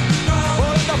 going underground.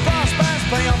 All of the brass bands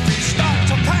play up, we start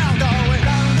to pound, going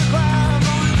underground,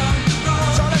 going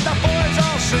underground. So let the boys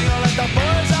all sing, or let the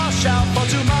boys all shout for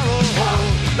tomorrow.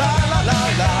 La la la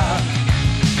la.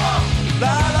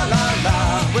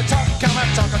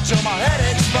 talk until my head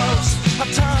explodes. I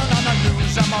turn on the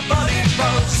news and my body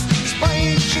blows.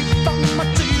 Spraying shit on my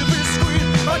TV screen.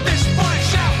 Like this boy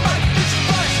shout, like this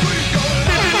boy scream.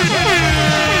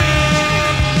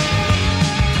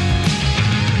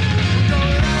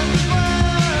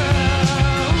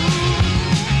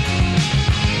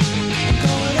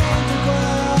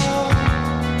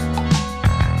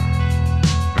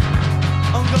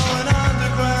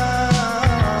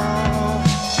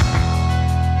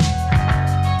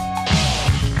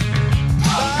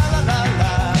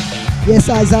 Yes,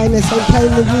 Xioness, I'm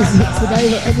playing the music today,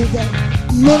 but every day.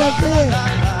 Men up here.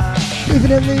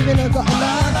 Keeping it moving, I've got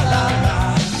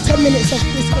another 10 minutes of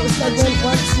this little segment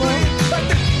once more.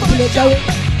 Keeping it going.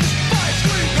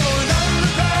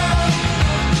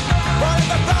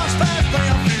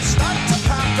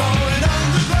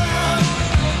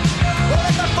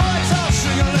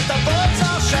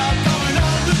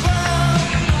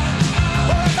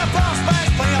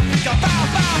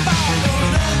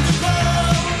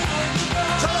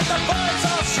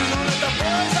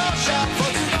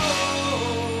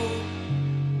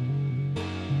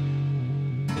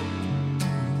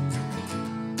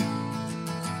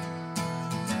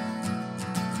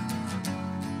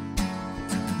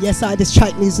 Yes, this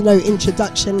track needs no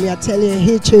introduction. Me, I tell you,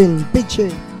 here tune, big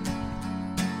tune.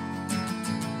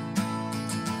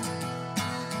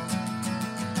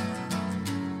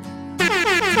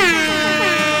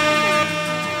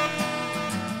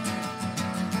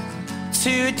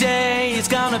 Today is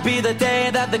gonna be the day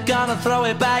that they're gonna throw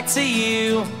it back to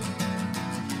you.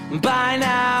 By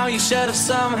now, you should have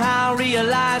somehow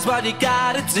realized what you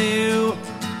gotta do.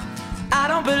 I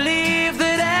don't believe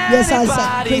that yes, I said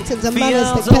anybody greetings and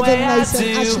manners feels to the Kevin way I Mason, do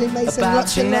Ashley Mason, about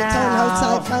locked you in, locked on, now. hold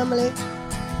tight family.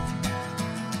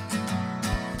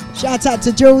 Shout out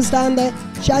to Jules down there.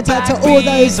 Shout out to all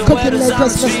those cooking their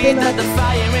Christmas dinner. The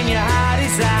fire in your heart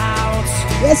is out.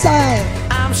 Yes,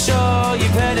 I'm sure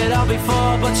you've heard it all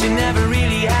before, but you never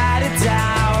really had a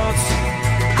doubt.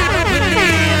 I don't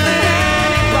believe that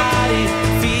anybody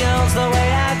feels the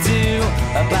way I do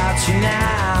about you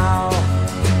now.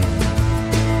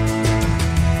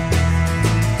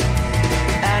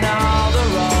 And all the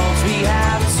roads we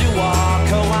have to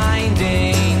walk are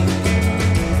winding,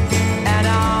 and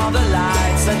all the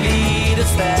lights that lead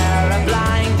us there are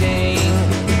blinding.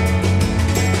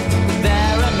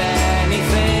 There are many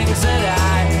things that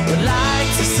I would like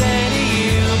to say to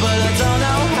you, but I don't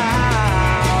know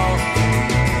how.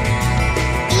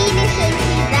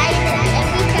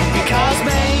 Because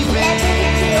maybe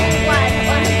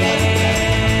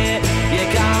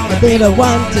you're gonna be the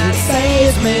one to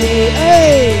save me.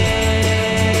 Hey!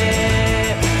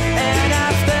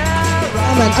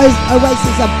 Oh man, Oasis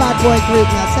is a bad boy group,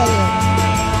 I tell you.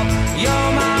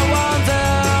 You're my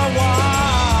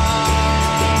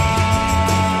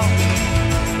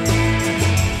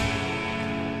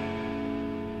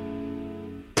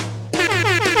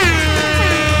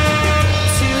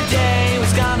Today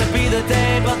was gonna be the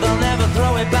day, but they'll never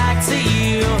throw it back to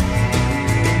you.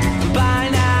 By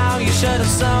now, you should have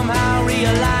somehow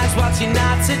realized what you're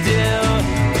not to do.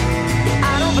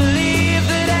 I don't believe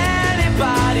that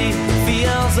anybody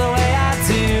feels the way I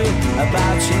do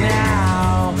about you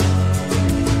now.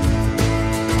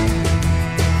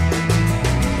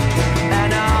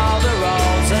 And all the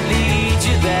roads that lead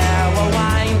you there were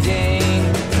winding,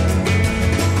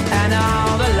 and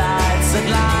all the lights that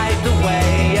light the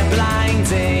way are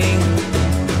blinding.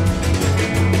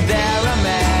 There are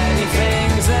many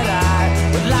things that I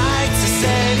would like to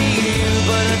say to you,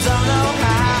 but I don't know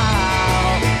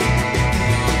how.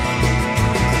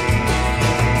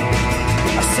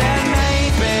 I said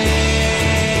maybe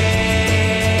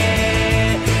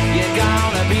you're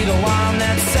gonna be the one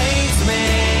that saves me.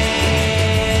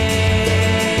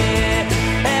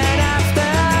 And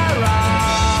after all,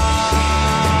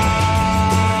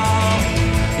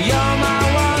 you're my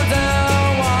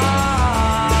Wonderwall.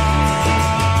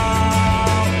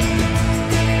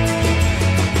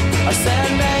 I said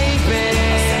maybe.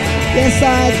 Yes,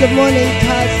 good morning,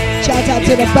 cuz. Shout out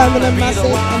to the Birmingham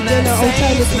Massive. I'm doing an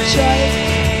alternative show.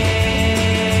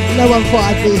 No one thought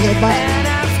I'd be here, but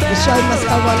the show must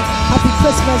go on. Happy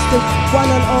Christmas to one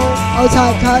and all. Hold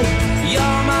tight, cuz.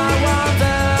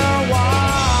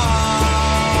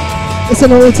 It's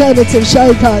an alternative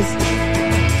show, cuz.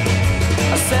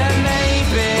 I said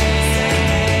maybe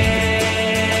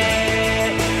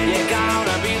you're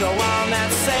gonna be the one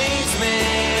that saves me.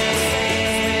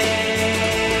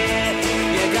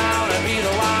 You're gonna be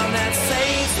the one that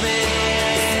saves me.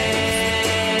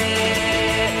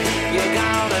 You're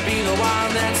gonna be the one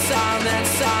that's on,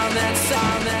 that's on, that's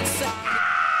on, that's on.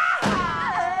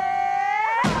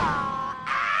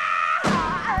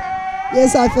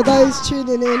 Yes, for those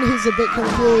tuning in who's a bit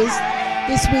confused,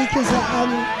 this week is an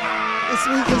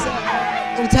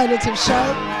alternative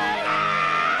show.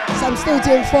 So I'm still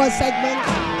doing 4 segments.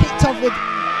 Kicked off with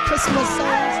Christmas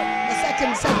songs. The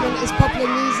second segment is popular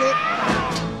music.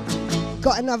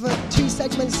 Got another 2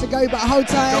 segments to go, but hold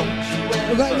tight.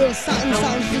 We've got a little something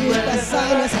for you. That's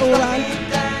Xioness all around.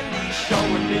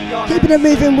 Keeping it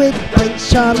moving with Prince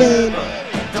Charming.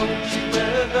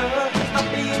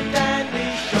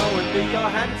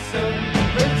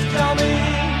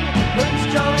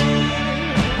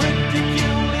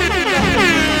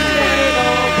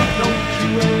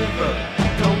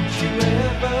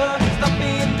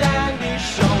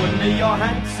 You're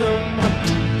handsome.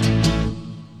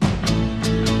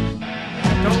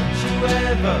 Don't you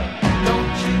ever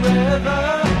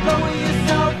lower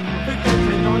yourself,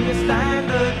 forgetting all your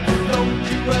standards. Don't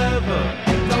you ever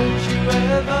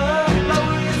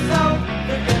lower yourself,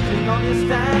 forgetting all your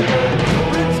standards.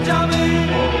 Prince Charming,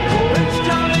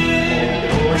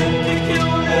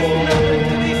 ridiculous, nothing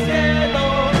to be scared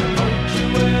of. Don't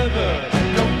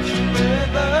you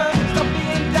ever stop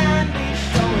being dandy,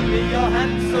 showing me you're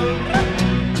handsome.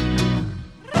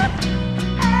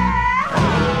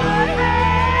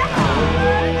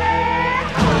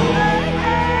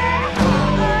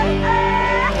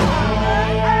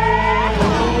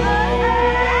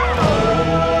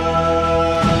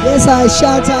 Yes, I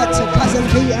shout out to Cousin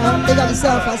Peter. Big up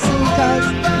yourself, I see you guys.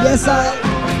 Yes,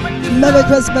 Merry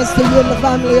Christmas to you and the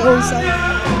family also.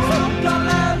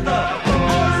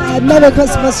 Merry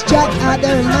Christmas, Jack, out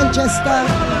there in Manchester.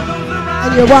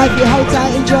 And your wife, you hold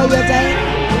tight, enjoy your day.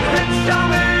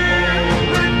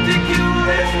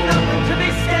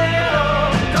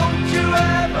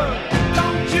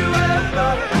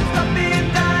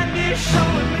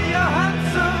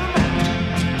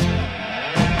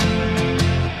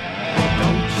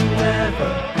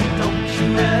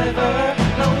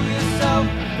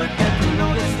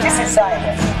 This is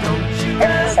Xioness.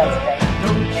 Every Saturday,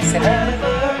 listen in.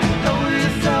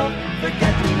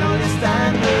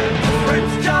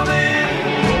 Prince Charming,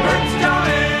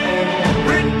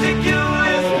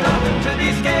 ridiculous, nothing to be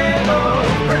scared of.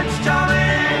 Prince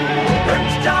Charming,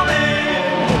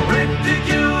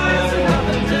 ridiculous,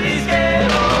 nothing to be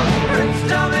scared of. Prince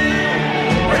Charming,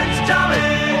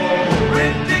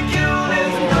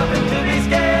 ridiculous, nothing to be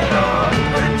scared of.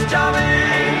 Prince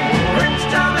Charming,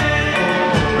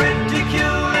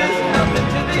 ridiculous, nothing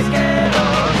to be scared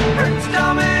of. Prince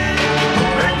Charming,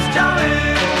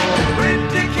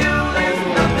 ridiculous,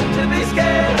 nothing to be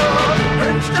scared of.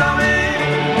 Prince Charming,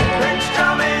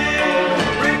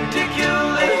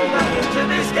 ridiculous, nothing to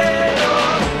be scared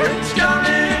of. Prince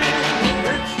Charming,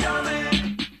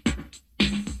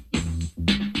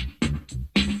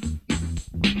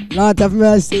 Lord have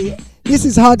mercy. This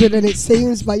is harder than it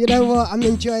seems, but you know what? I'm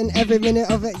enjoying every minute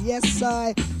of it. Yes,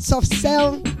 soft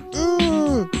sell.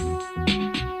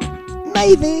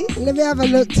 Maybe. Let me have a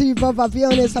look too, Bob. I'll be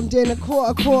honest, I'm doing a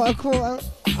quarter.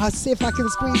 I'll see if I can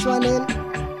squeeze one in.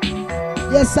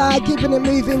 Yes, keeping it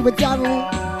moving with Daryl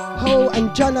Hall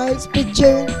and John Oates. Big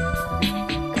tune.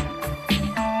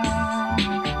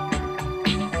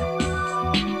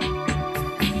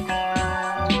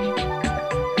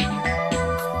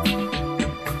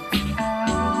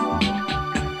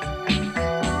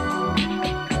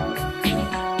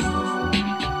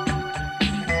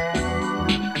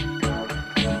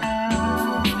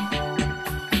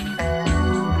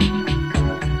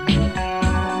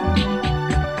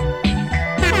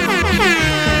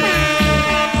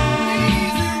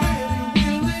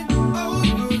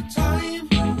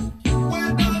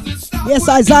 Yes,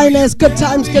 Xioness, good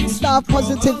times, good stuff,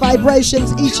 positive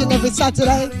vibrations each and every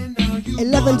Saturday,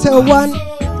 11 till 1.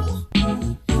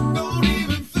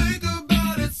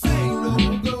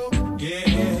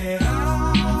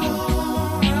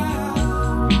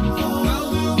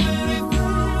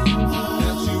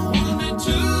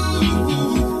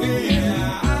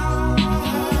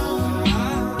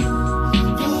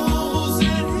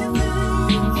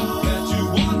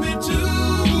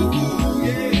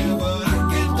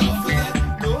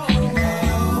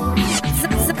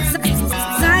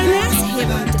 Xioness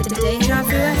here on Deja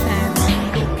Vu FM.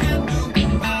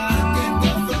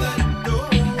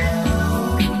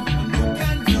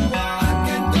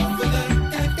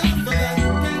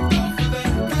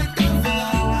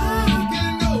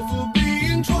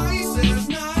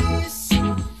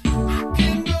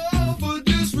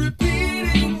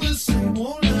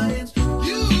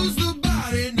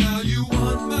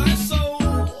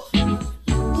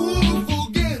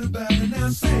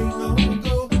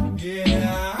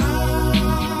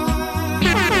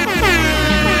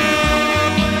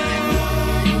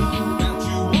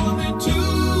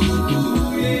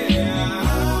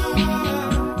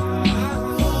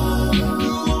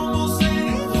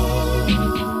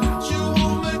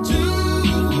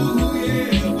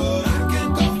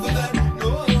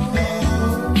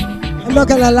 not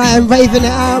gonna lie, I'm raving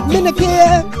it out.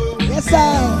 Minakir, yes sir.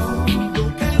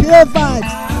 Pure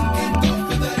vibes.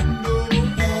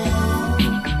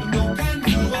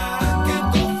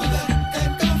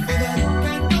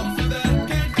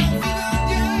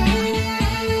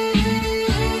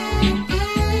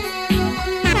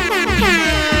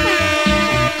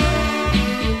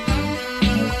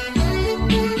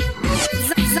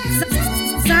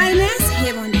 Xioness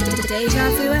here on Deja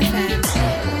Vu FM.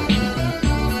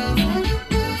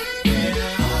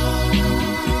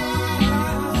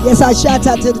 Yes, I shout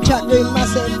out to the chat room,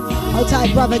 massive. Hold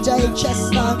tight, brother Jay,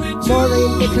 Chester,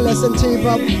 Maureen, Nicholas, and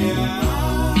T-Bob.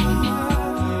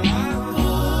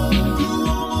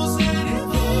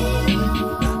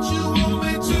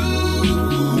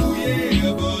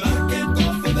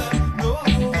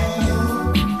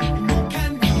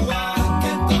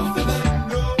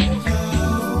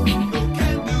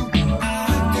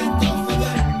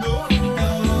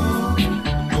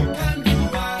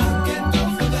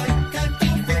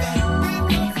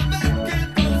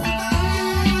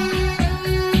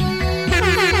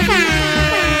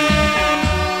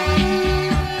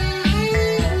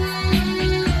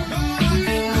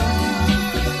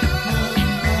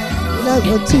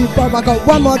 T-Bob, I got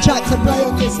one more track to play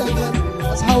on this segment.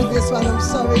 Let's hold this one, I'm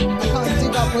sorry, I can't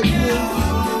dig up what you mean.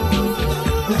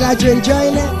 I'm glad you're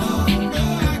enjoying it.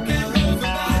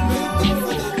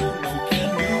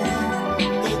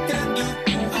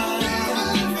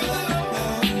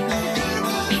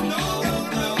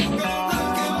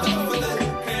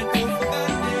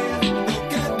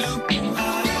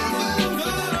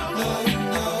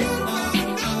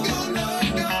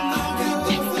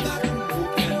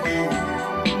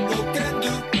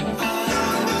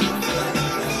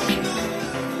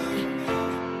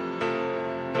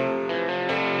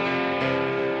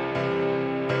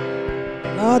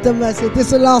 Lord have mercy. This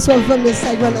is the last one from this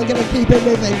segment. I'm gonna keep it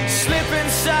moving. Slip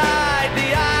inside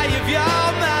the eye of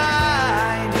your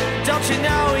mind. Don't you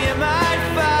know you might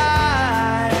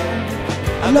find?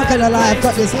 I'm not gonna lie, I've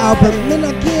got this album.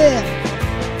 Minakir.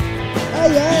 Hey,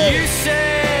 hey. You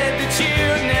said that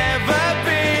you've never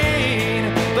been,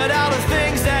 but all the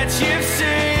things that you've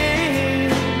seen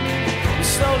will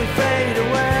slowly fade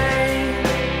away.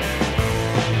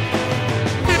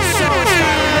 So I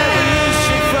started a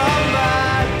revolution from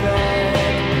my bed,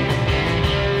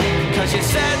 'cause you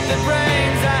said the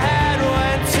brains I had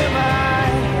went to my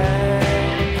head.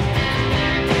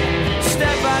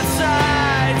 Step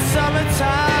outside,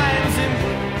 summertime's in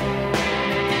bloom.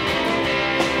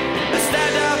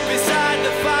 Stand up beside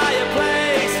the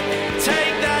fireplace.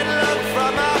 Take that look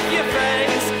from off your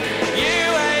face. You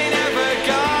ain't ever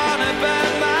gonna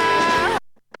burn my.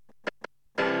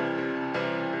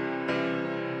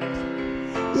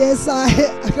 Yes, I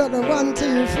got the 1,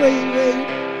 2, 3 ring.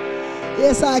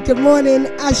 Yes, good morning,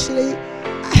 Ashley.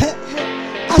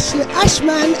 Ashley,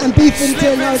 Ashman and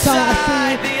Beefington. Hold tight, I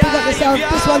see you. Pick up yourself.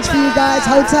 This one's for you guys.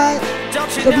 Hold tight.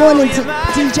 Good morning to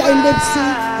DJ Nipsey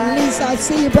and Lisa. I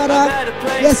see you, brother.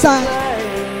 Yes,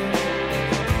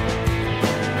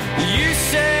 You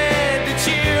said that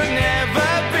you've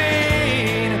never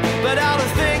been, but all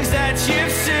the things that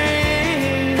you've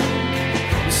seen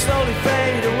will slowly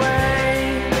fade away.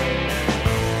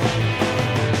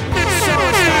 So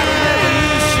I started a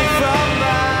revolution from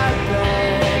my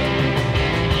bed,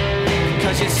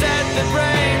 'cause you said the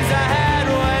brains I had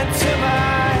went to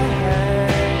my head.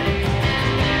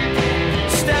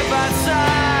 Step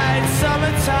outside,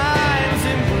 summertime's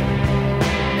in bloom.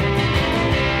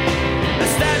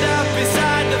 Stand up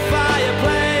beside the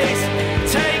fireplace.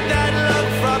 Take that look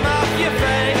from off your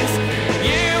face.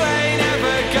 You ain't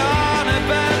ever gonna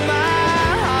burn my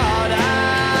heart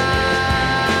out.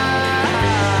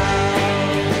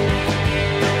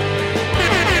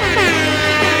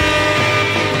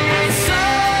 So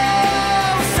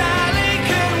Sally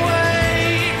can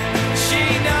wait. She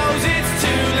knows it's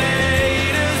too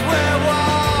late as we're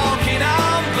walking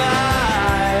on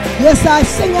by. Yes, I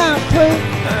sing out, crew.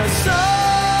 Her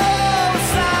soul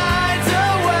sides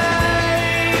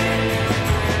away.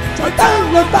 So don't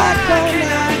look back on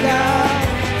that girl.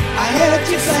 I heard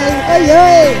you say, hey,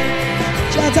 hey.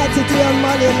 Shout out to Dion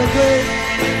Molly and the crew.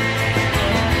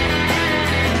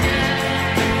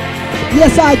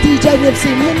 Yes, I DJ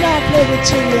Nipsey. Me now play with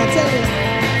Chingy, I tell you.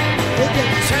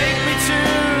 Take me to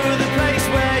the place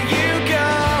where you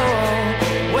go,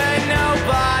 where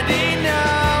nobody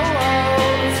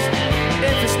knows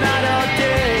if it's not all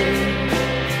day.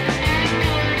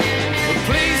 But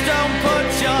please don't put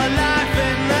your life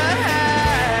in the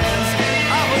hands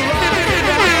of a rock and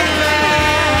roll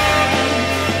band.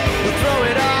 We'll throw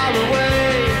it all away.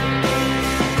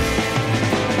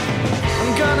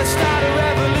 I'm gonna start a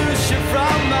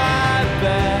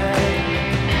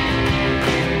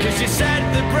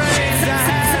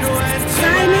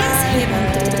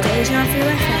Vu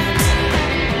FM.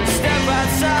 Step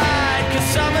outside, 'cause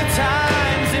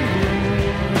summertime's in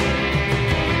bloom.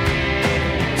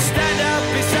 Stand up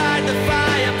beside the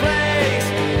fireplace.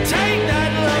 Take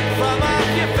that look from off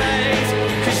your face.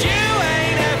 'Cause you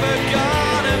ain't ever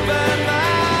gonna burn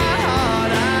my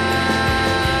heart out.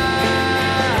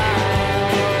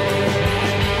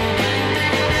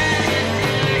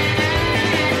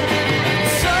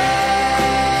 So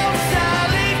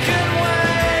Sally can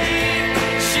wait.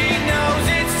 She knows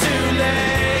it's too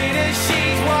late as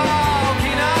she's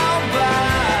walking on by.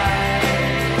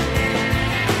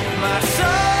 My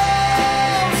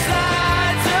soul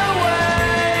slides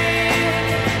away,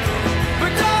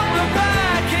 but don't look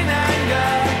back in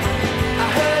anger. I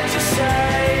heard you say.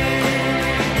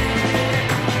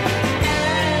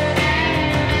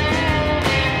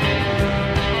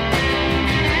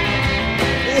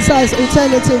 Yes, it's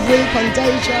alternative week on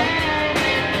Deja.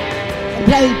 I'm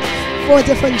playing 4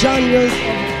 different genres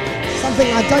of something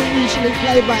I don't usually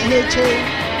play right here too.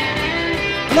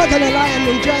 Not gonna lie, I'm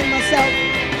enjoying myself.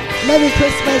 Merry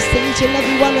Christmas to each and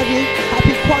every one of you.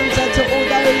 Happy Kwanzaa to all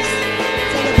those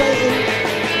celebrating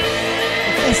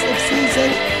the festive season.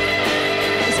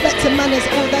 Respect to manners,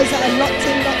 all those that are locked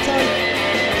in, locked on.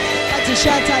 I'd like to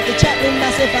shout out the chat room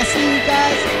massive. I see you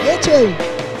guys. Here too.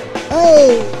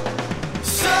 Hey.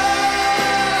 So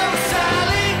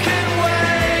Sally can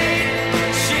wait.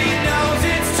 She knows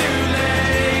it's too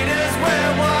late as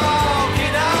we're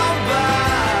walking on by.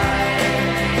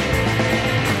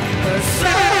 Her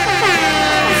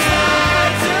soul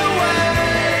slides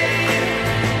away,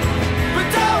 but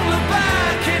don't look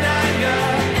back in anger.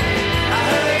 I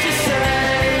heard you say.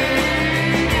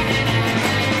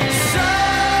 So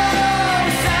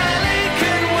Sally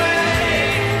can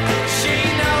wait. She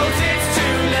knows it's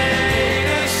too late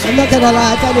as I'm not gonna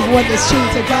lie, I don't even want this tune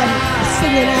to run. I'm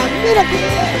singing out, miracle.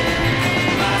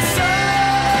 my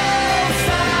soul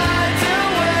slides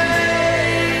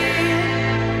away.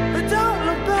 But don't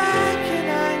look back in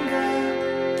anger.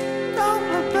 Don't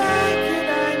look back in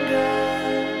anger.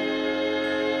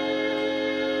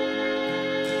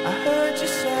 I heard you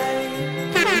say.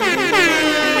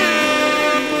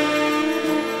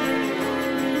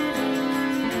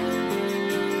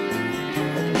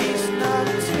 At least not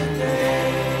today.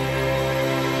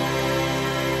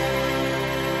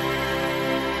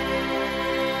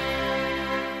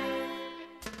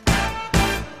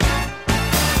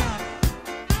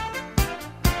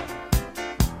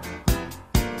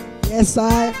 Yes,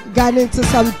 I got into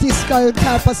some disco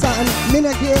type of something.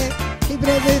 Minute here, keeping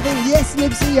it moving. Yes,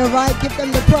 Nipsey, you're right. Give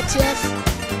them the props, yes.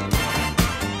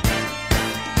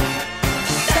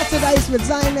 Saturdays with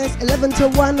Xioness, 11 to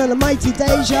 1 on the Mighty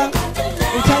Deja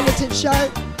alternative show.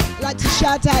 I'd like to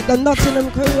shout out the Nottingham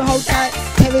crew. Hold tight,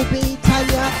 Terry B,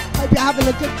 Tanya. Hope you're having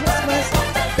a good Christmas.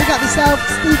 Big up yourself,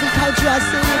 Stevie Culture. I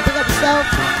see you. Big up yourself.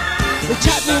 The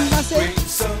chat room, that's it.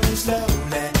 So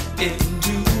slowly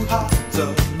into hearts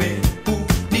of men who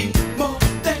need more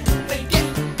than they get.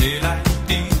 Daylight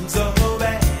deals so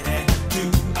bad and to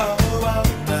a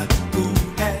woman who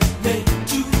has made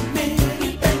too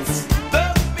many bets. The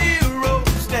mirror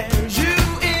stares you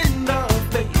in the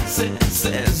face and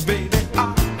says, baby,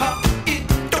 it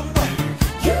don't work.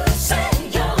 You say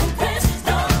your prayers,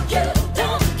 no, you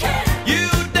don't care. You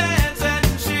dance and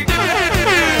she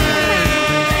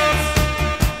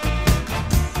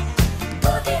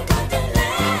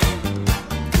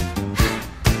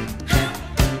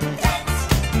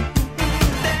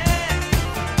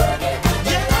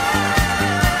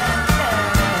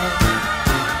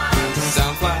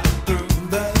sound fly through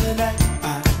the night. I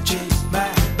chase my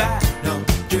battle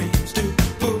dreams to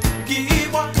boogie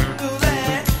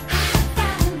wonderland.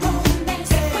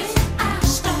 Romance when I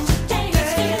start to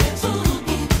dance in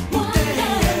boogie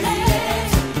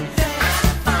wonderland.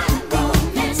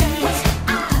 Romance when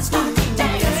I start to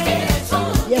dance in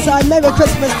boogie. Yes, I Merry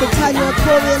Christmas to Tanya,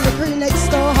 Corey and the crew next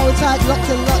door. Hold tight, locked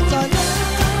and locked on.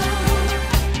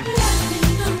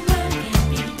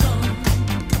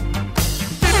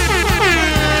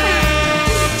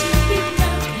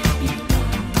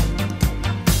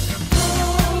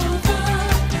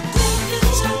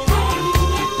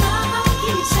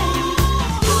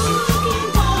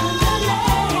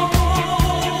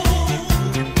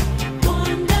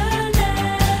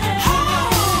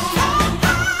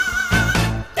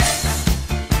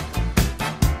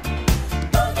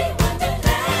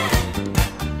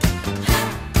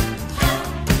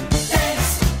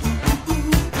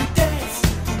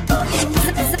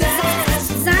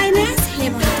 Xioness,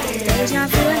 hip hop, Deja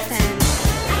Vu FM.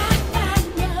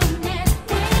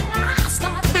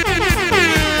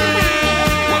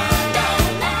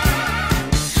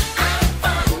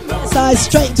 I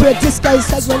straight into a disco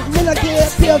segment. Minnock here,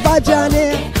 pure vibe down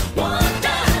here.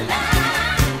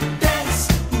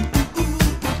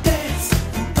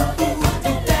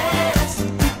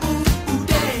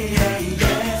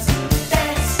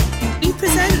 We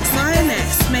present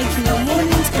Xioness, making your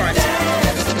mornings brighter.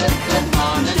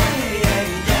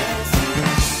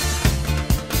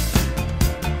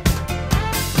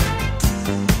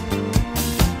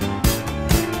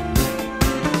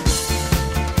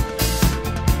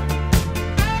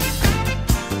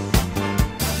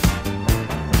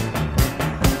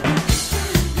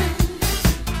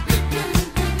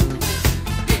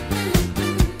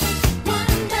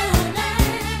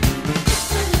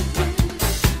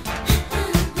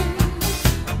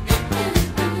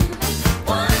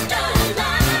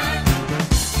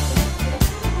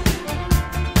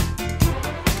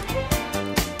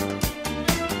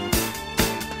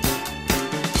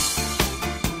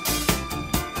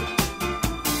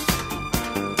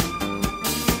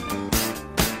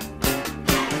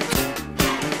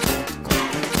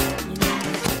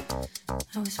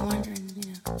 I was wondering,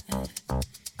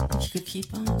 if you could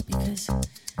keep on because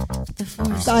the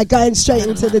force. So going straight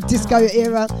into the disco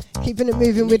era, keeping it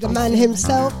moving with the man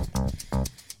himself.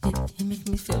 It makes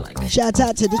me feel like Shout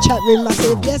out to the chat room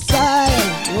massive, yes I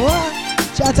am. What?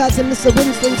 Shout out to Mr.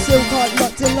 Winston Silkhart,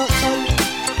 locked in, locked on.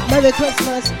 Merry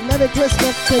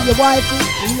Christmas to your wifey,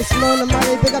 and Miss Mona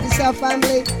Murray, big up yourself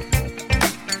family.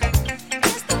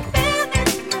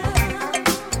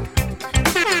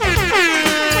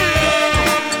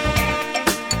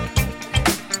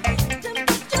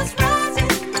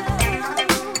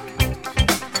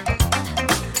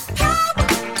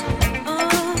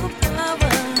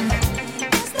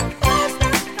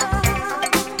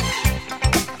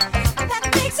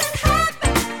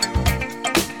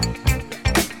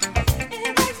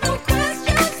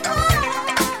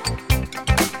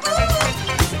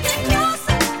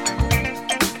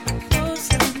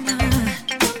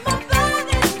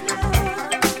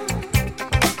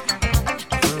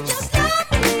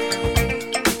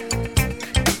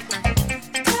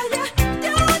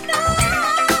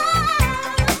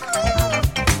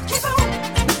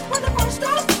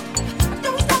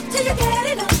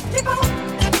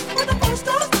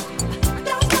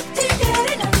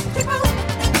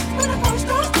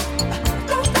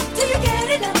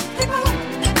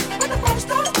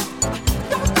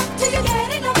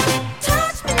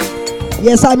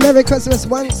 Yes, I Merry Christmas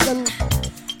once and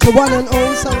to one and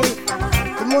all. Sorry.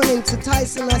 Good morning to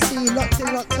Tyson. I see you locked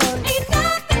in, locked on.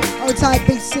 Hold tight,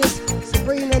 big sis.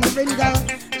 Sabrina and Rinda.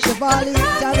 Shivali,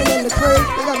 Darren and the crew.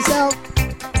 Big up yourself.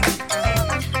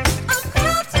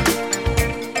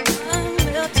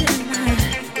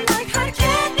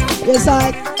 Yes,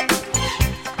 I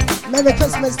Merry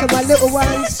Christmas to my little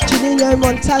ones, Janino,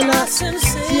 Montana,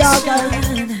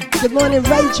 Tiago. Good morning,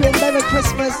 Rachel. Merry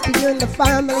Christmas to you and the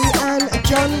family, and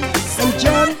John and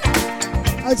John.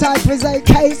 Outside Brizzo,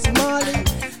 Case, Marley,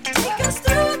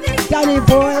 Danny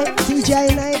Boy,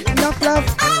 DJ Nate. Enough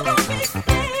love.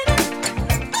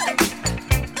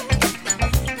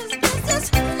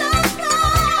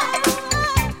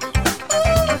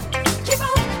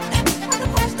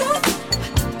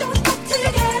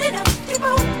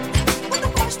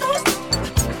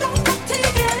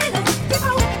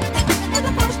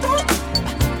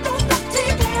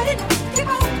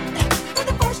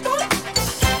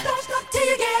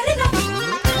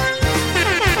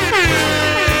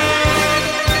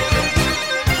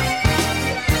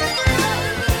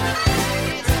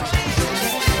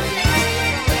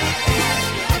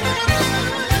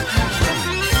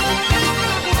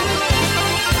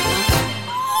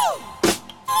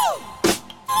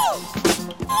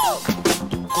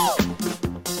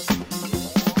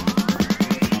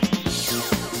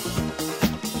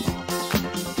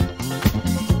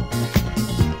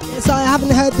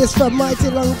 This for a mighty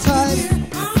long time.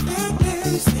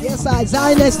 Yes, I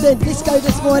Xioness doing disco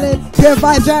this morning. Pure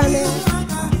vibes around here.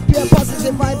 Pure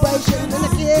positive vibration.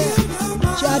 Look here.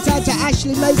 Shout out to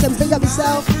Ashley Mason. Big up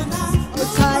yourself.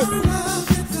 Hold tight.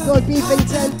 George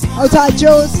Beefington. Hold tight,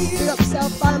 Jules. Big up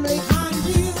yourself, family.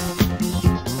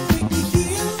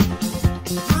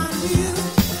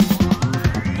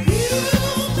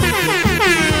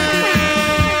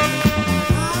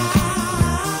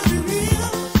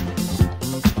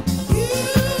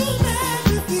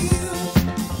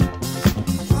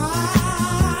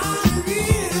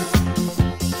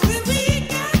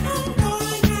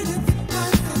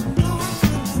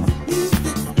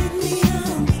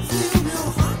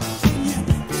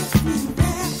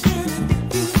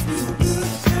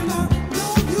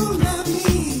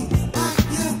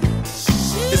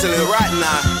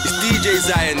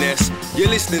 Xioness You're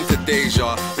listening to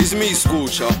Deja. It's me,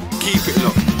 Scorcher. Keep it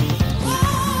locked.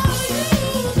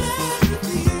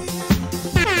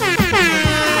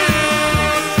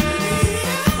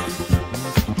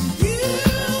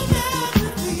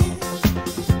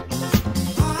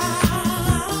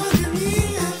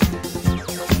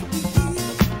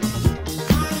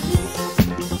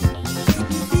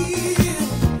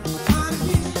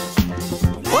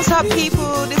 What's up,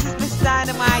 people? This is Miss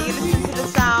Dynamite. You're listening to the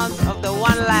sounds of the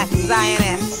one like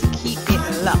Xioness. Keep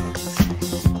it locked.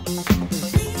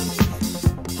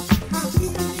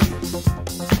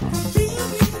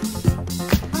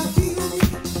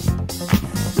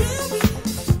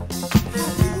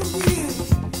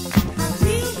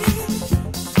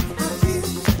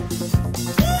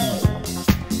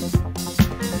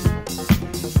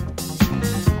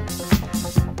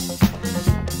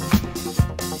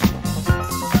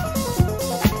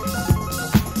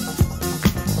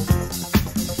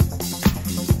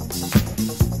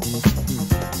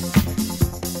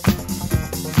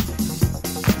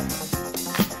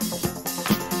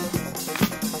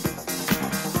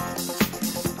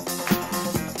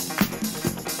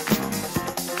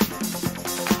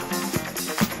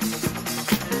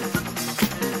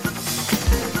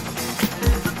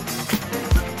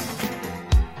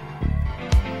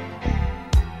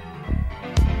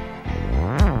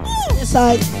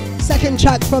 Side, second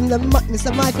track from the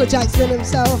Mr. Michael Jackson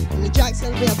himself, and the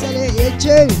Jackson, I'll tell you, you're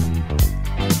June.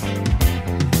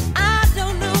 I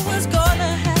don't know what's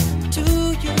gonna happen to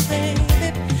you, baby,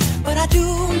 but I do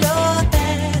know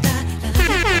that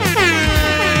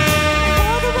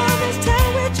walk around this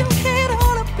town with your head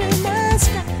all up in the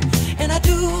sky, and I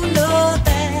do know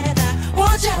that I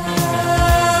want you.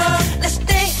 Let's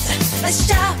dance, let's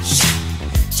shout,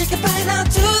 shake your body down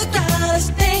to the ground. Let's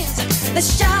dance,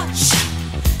 let's shout,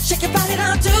 shake your body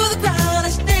down to the ground.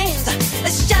 Let's dance,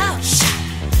 let's shout,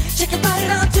 shake your body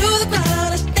down to the ground.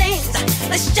 Let's dance,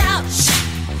 let's shout,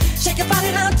 shake your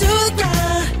body down to the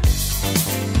ground.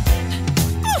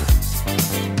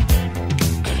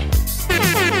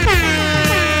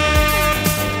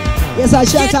 Yes, I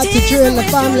shout out to Drew and the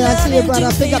family. I see you,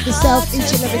 brother. Pick up yourself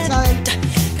each and every time.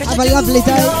 Have a lovely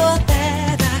day.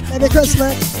 Merry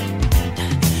Christmas.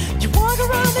 You walk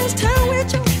around this town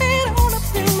with your head on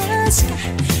up in the sky,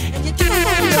 and you do know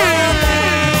that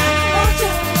I want you.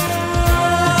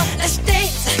 Let's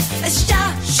dance, let's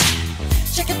shout,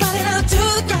 shake your body down to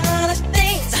the ground. Let's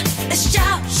dance, let's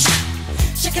shout,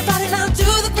 shake your body down to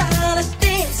the ground. Let's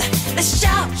dance, let's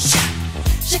shout,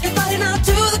 shake your body down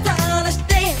to the ground. Let's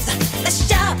dance, let's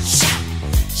shout,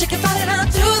 shake your body down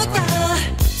to the ground.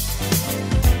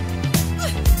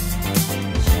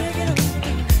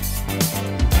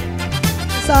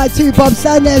 Side 2, Bob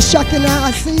Xioness, shocking out,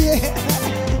 I see you.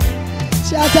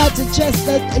 Shout out to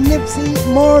Chester, Nipsey,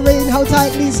 Maureen, hold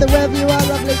tight, Lisa, wherever you are,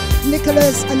 lovely.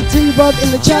 Nicholas and 2 Bob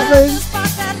in the chat room.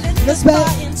 Respect.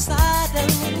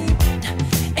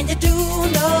 And you do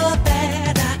know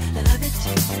that I love it.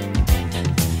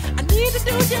 I need to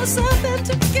do just something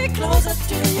to get closer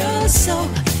to your soul.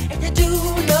 And you do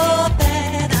know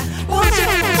that I want you.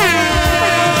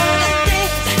 Let's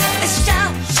dance, let's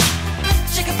shout,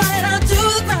 shake your body down to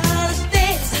the ground. Let's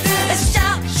dance, let's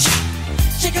shout,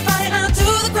 shake your body down to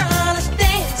the ground. Let's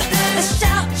dance, let's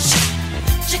shout,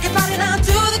 shake your body down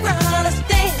to the ground. Let's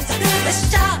dance, let's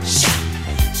shout,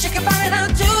 shake your body down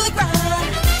to the ground.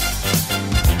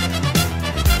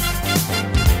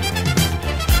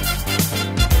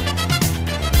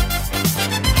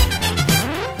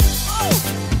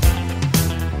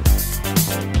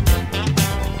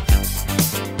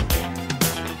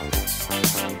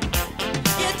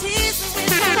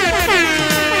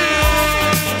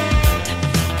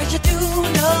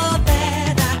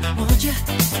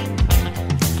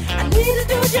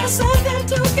 Just something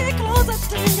to get closer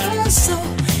to your soul.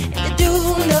 And you do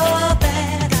know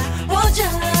that I want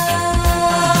you.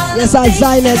 Yes, I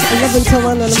Xioness, 11 to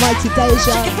 1 on the Mighty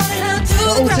Deja, the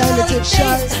alternative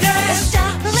show.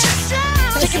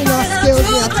 Testing our skills,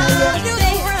 I tell you.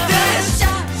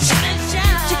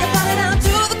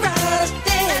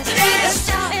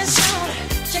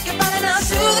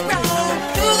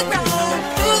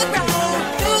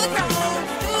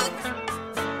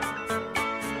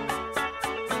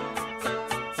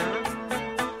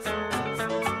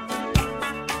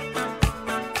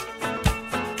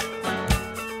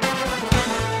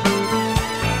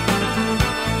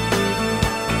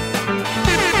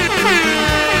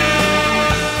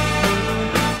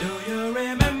 Do you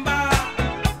remember?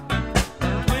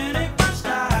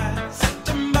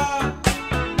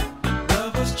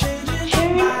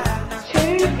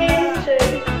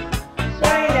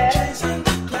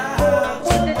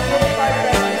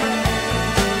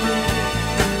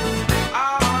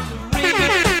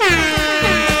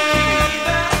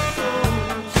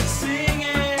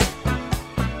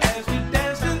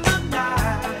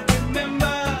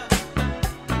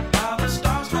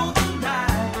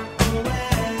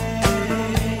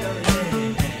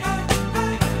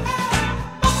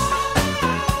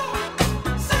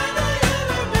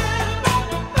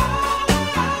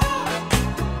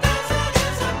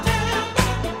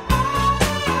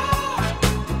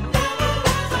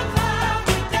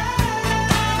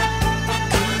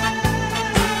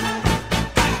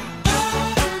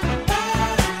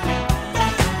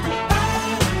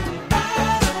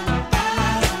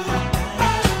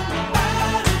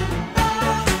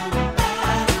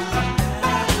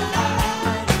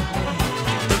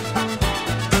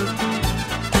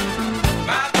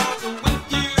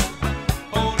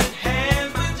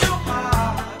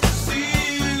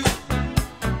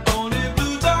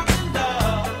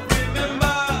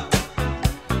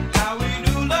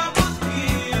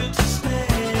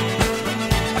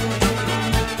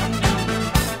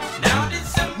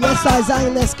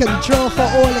 Southside Xioness can draw for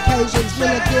all occasions,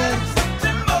 Minagir.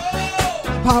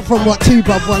 Apart from what 2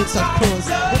 Bob wants, of course.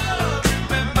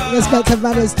 Respect to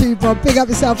manners 2 Bob. Big up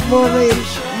yourself, Maureen,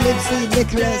 Nipsey,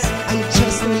 Nicholas, and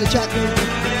Chester in the chat room.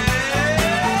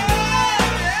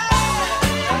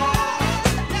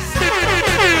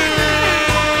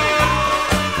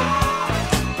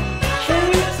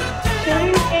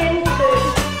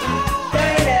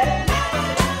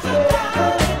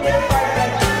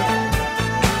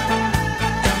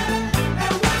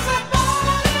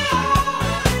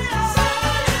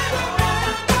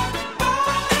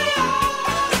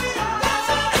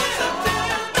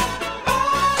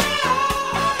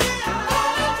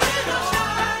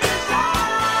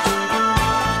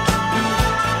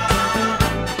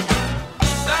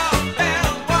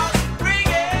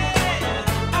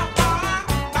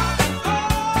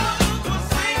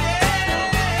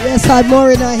 Yes, hi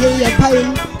Maureen, I hear your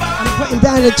pain. I'm putting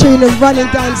down the tune and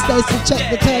running downstairs to check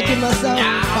the turkey myself.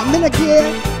 But Minagir,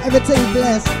 everything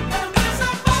blessed.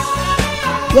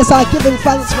 Yes, I giving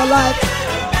thanks for life.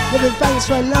 Giving thanks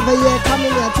for another year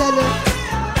coming, I tell you.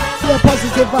 Feel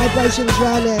positive vibrations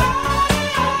around here.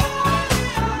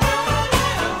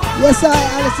 Yes, I,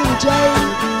 Alison Jane.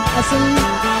 I see you.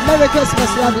 Merry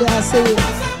Christmas, lovely, I see you.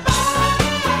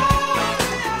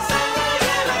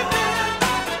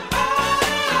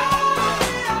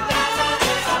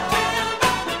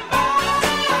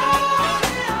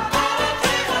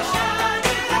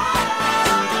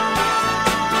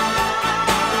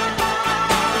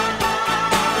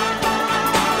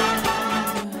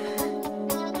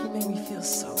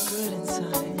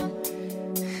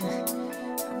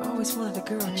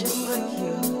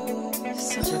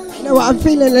 I'm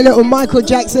feeling a little Michael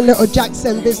Jackson, little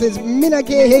Jackson business.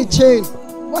 Minagir here tune.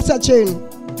 What's that tune?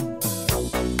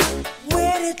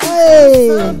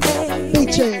 Hey,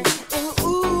 big tune.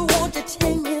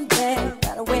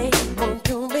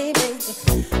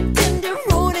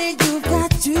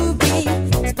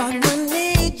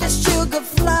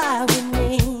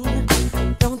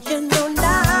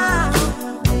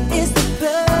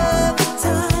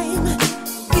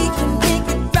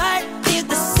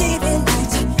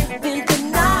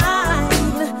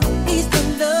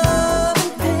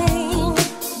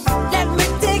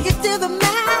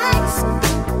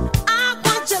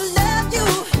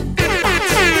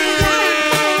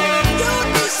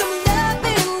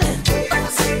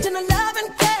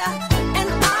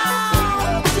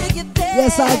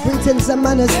 Greetings and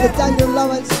manners to Daniel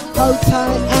Lawrence,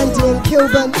 Hotine, Andy and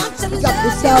Kilburn. Pick up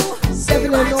yourself, 7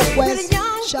 in Northwest.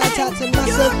 Shout out to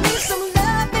Massive.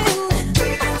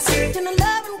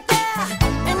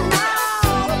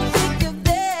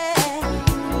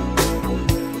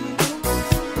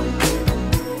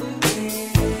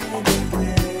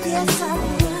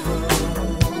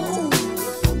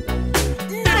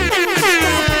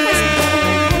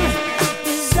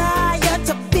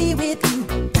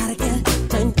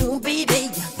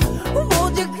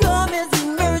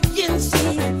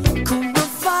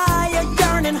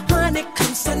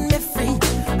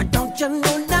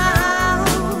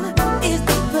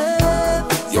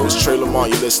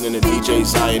 You're listening to DJ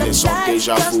Xioness on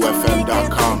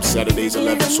DejaVuFM.com, Saturdays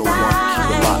 11 so 1.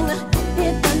 Keep it locked.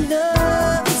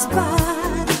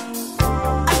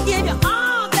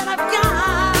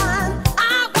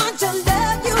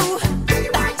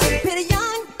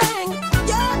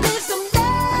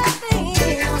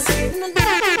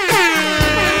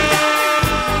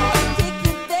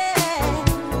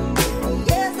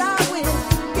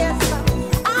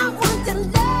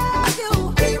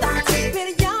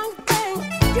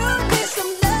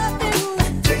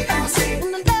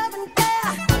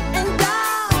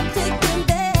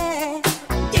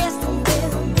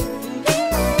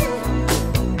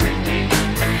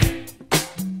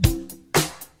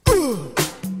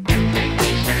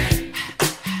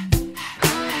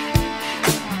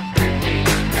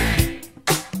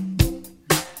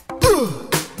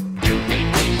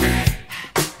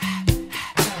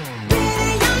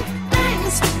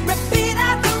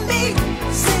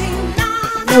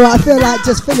 I feel like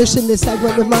just finishing this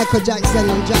segment with Michael Jackson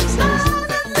and Jackson's.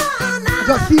 I've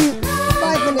got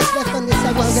 5 minutes left on this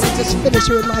segment. I'm going to just finish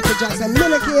it with Michael Jackson.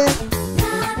 Minagir.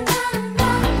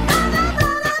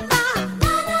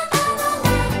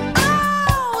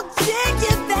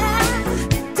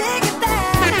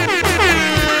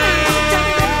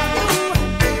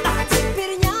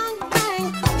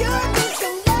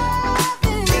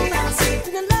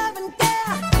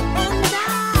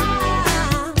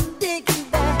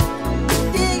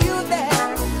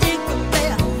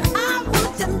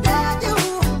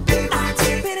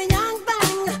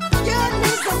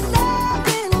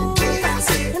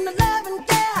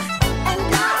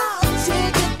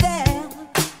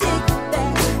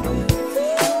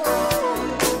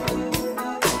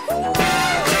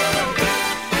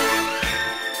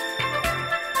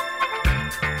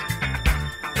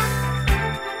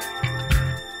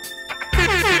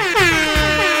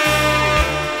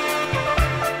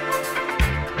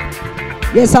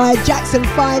 Yes, I Jackson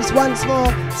 5s once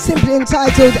more, simply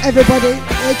entitled Everybody.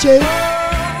 Hey, tune.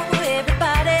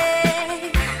 Everybody,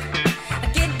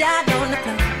 get down on the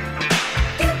floor.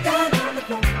 Get down on the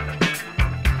floor.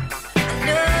 I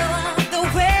love the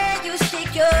way you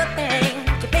shake your thing.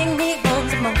 You make me want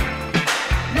some more.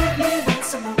 Make me want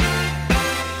some more.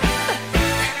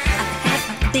 I've had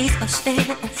my days of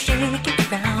standing and shaking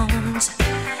rounds.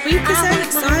 We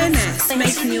present Xioness,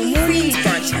 making your mornings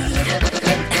brighter.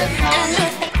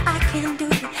 I can do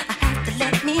it, I have to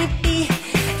let me be.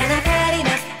 And I've had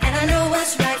enough, and I know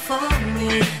what's right for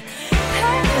me.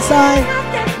 So,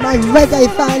 my reggae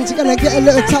fans are gonna get a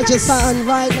little touch of something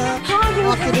right now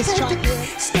after this track here.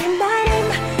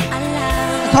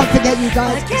 I can't forget you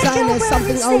guys, Xioness,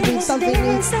 something old and something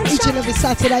new, each and every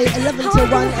Saturday, 11 to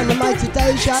 1 on the Mighty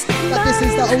Deja. But this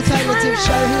is the alternative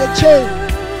show here too.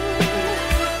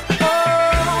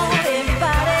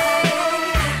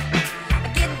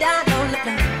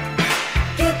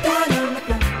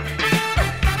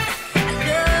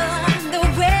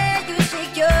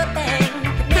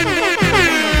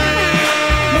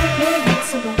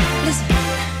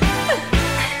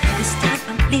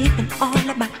 All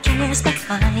of my cares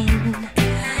behind.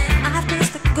 I've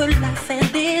just a good life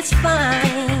and it's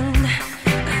fine.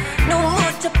 No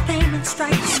more to pain and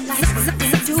strife. Life's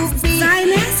something to be.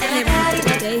 Xioness,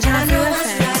 living Deja Vu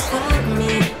FM.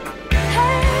 Me.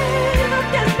 Hey,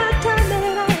 look at my time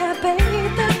and I have paid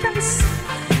the price.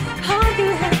 All you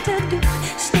have to do,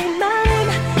 stay mine.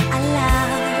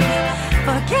 Alive.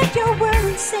 Forget your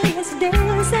worries, say it's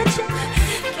dance and shit.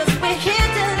 'Cause we're here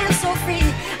to live so free.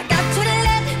 I got to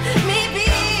let me be.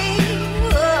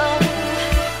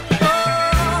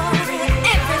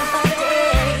 Everybody,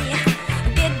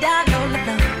 get down on the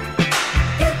floor.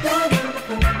 Get down on the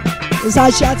floor. It's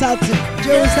our shout out to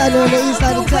Jules down on the east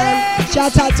side of town.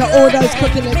 Shout out to all those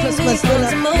cooking their Christmas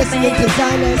dinner, listening to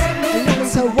Xioness, and living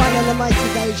to 1 on the Mighty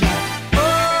Deja.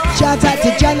 Shout out to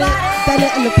Janet,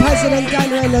 Bennett and the president down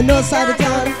there on the north side of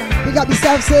town. Big up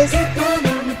yourself, sis.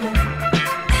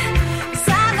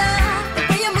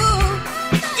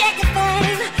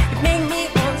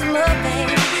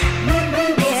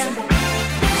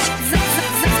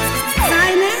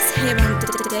 Xioness, here on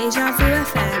Deja Vu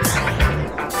FM.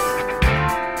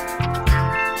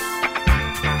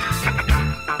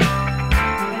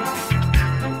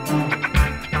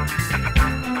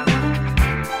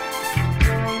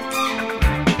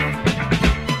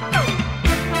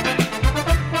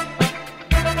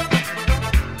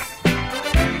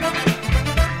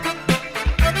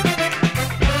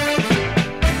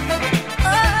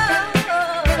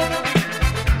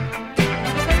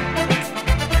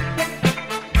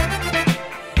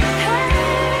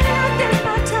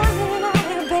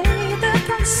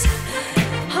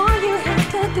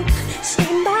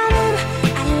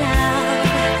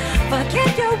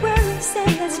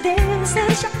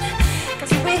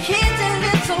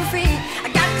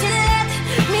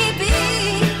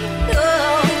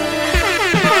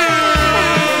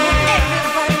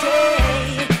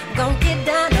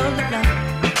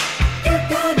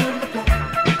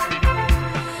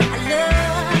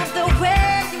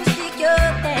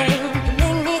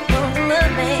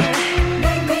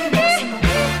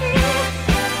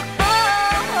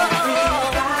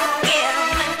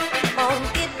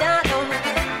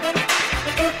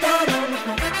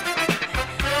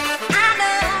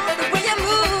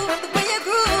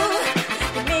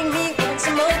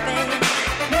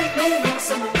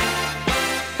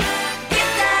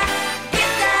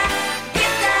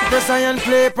 Zion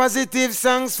play positive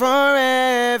songs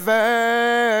forever,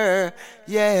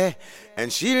 yeah.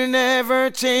 And she'll never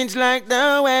change like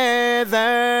the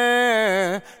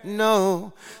weather,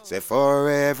 no. Say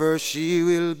forever she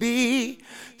will be.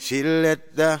 She'll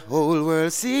let the whole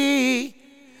world see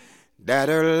that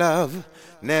her love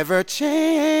never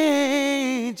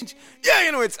change. Yeah,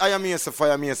 you know it's I am here, so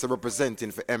Fire Mesa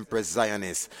representing for Empress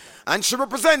Xioness. And she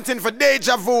representing for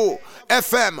Deja Vu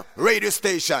FM radio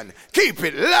station. Keep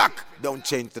it locked. Don't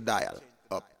change the dial.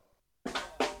 Up.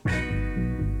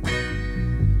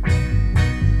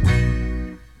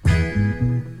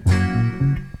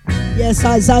 Yes,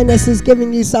 Xioness is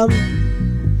giving you some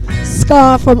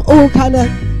scar from all kind of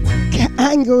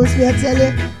angles, me I tell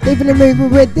you. Even the movie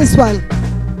with this one.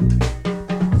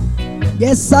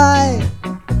 Yes, I.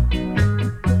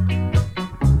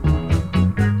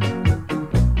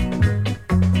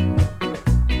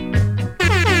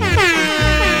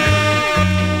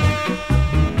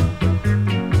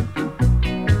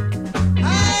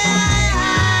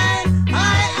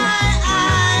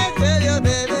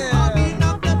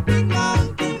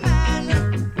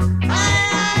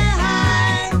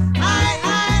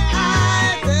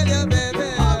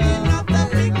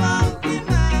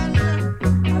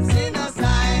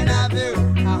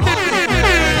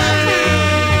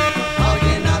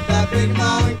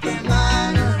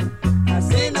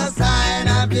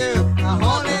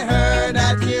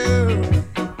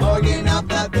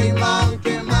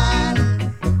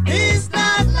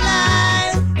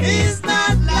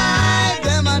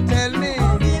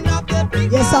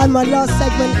 Yes, my last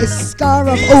segment is Scar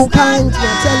of all kinds. I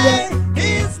tell you.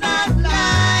 He's not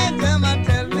lying, them a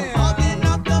tell me. Hugging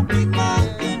up the big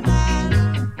monkey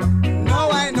man. No,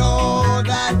 I know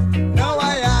that. No,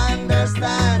 I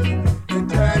understand. You're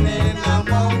turning a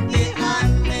monkey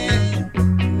on me.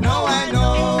 No, I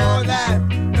know that.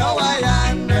 No, I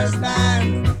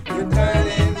understand. You're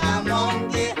turning a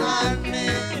monkey on me.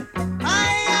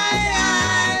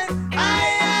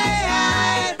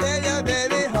 I tell your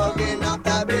baby, hugging up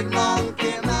the big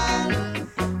monkey man.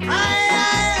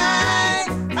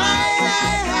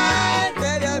 I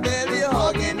tell your baby,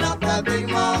 hugging up the big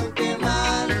monkey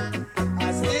man.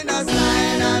 I seen a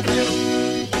sign of you.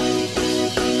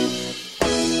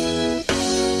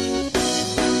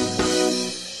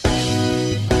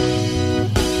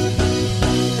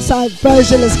 Side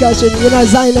version discussion, you know,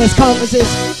 Xioness can't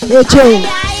resist. Here, tune.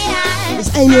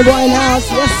 It's Amy Winehouse,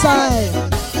 yes, side.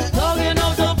 Hugging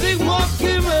up the big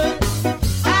monkey man.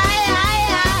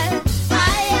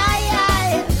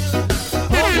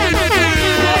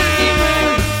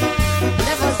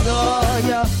 Never saw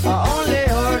you, I only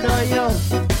heard of you.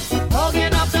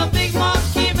 Hugging up the big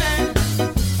monkey man.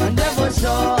 I never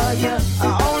saw you, I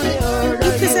only heard We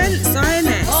of you. present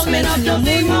Xioness, making your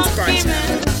mornings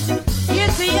brighter.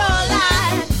 It's your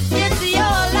life, it's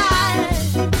your life.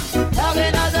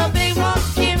 Hugging up the big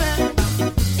monkey man.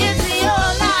 It's your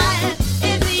life,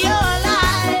 it's your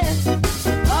life.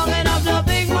 Hugging up the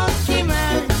big monkey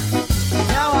man.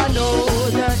 Now I know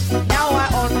that, now I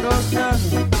understand.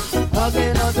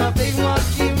 Hugging up the big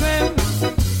monkey man.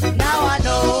 Now I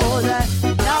know that,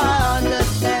 now I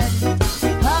understand.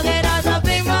 Hugging up the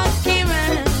big monkey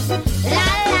man. La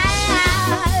la la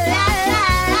la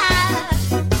la.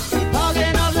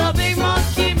 Hugging up the big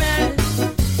monkey man.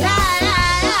 La la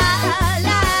la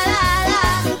la la.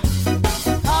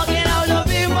 Hugging up the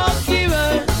big monkey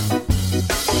man.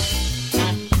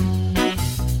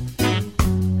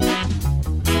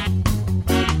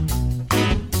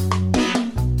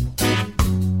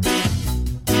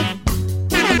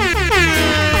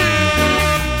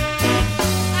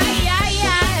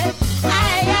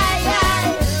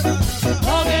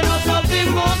 Hugging up the big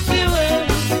monkey man.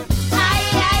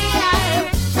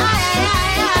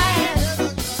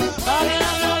 Hugging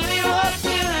up the big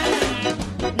monkey man.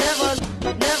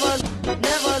 Never.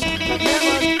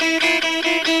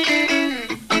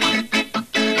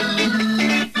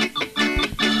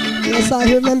 Yes,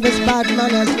 I remembers bad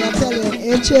manners, I tell you.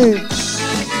 Here, tune.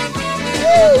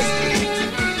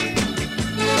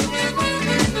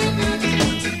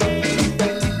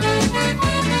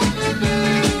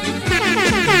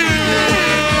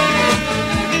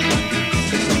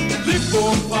 Lipo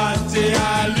party,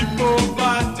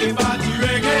 party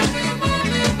reggae.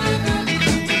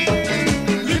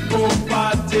 Lipo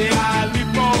party,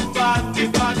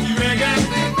 party reggae.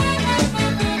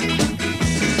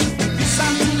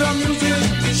 Listen to the music,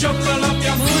 shuffle up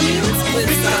your feet.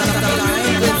 With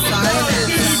Xioness.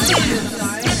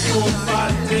 Lipo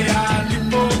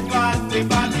party,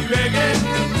 party reggae.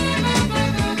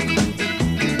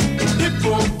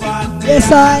 Lipo party,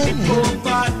 Yes, I.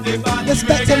 party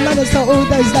Respect and manners to all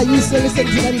those that used to listen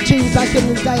to them tunes back in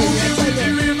the day. I tell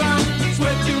you.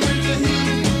 sweating with the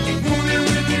heat, moving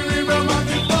with the rhythm of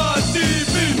the party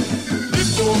beat.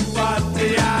 Lipo party,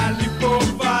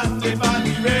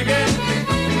 party reggae.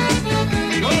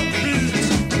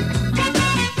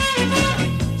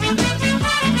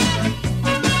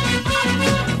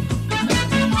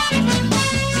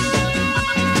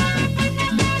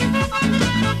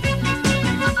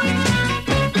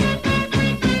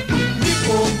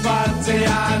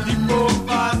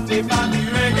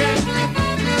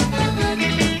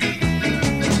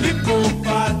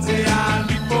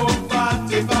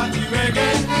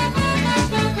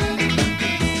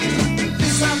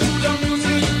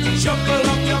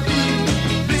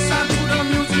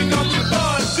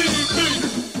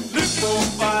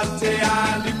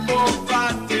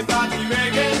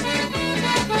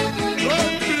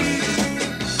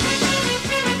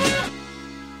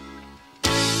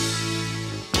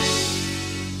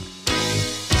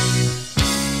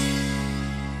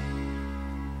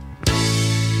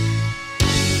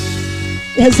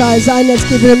 Yes, Xioness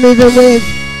keeping it moving with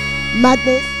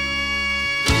Madness.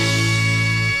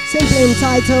 Simply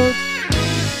entitled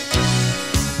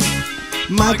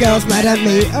My Girl's Mad at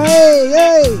Me. Hey,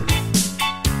 hey!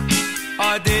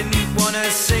 I didn't want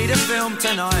to see the film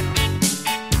tonight.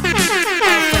 I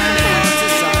found it hard to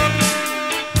say.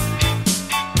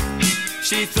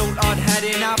 She thought I'd had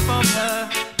enough of her.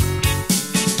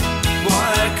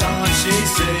 Why can't she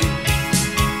see?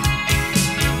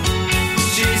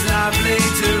 She's lovely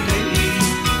to me,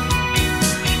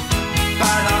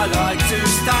 but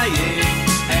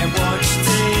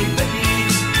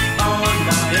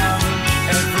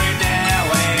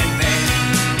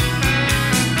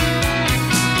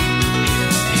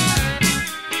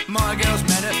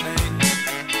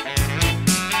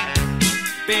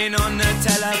been on the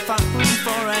telephone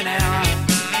for an hour.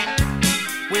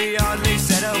 We hardly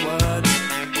said a word.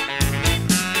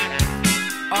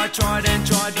 I tried and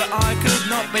tried, but I could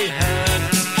not be heard.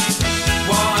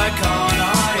 Why can't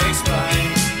I explain?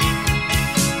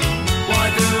 Why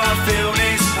do I feel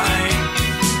this pain?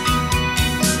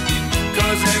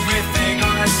 'Cause everything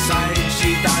I say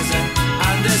she doesn't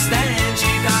understand.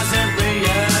 She doesn't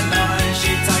realise.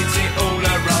 She takes it all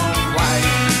the wrong way.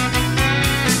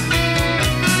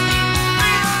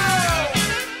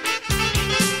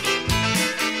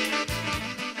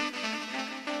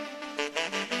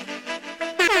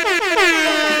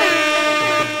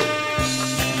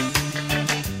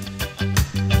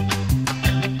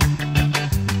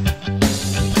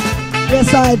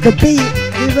 Yes, the beat,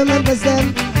 who remembers them?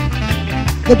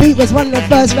 The beat was one of the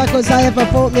first records I ever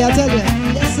bought me, I tell you.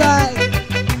 Yes, I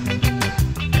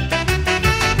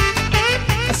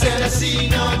said I see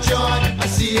no joy, I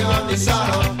see only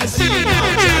sorrow. I see no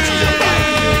chance of your bright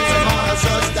new tomorrow.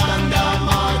 So stand down,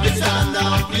 Margaret, stand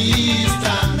down, please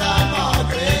stand down,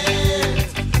 Margaret.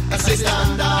 I say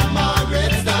stand down,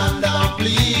 Margaret, stand down,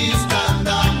 please stand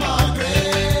down,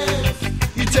 Margaret.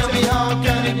 You tell me how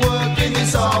can it work in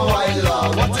this all white law?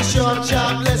 What a short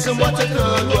sharp lesson, what a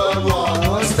third world war.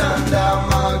 Oh, stand down,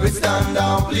 Margaret, stand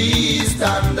down, please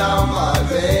stand down,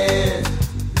 Margaret.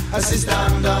 I say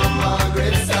stand down,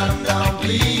 Margaret, stand down,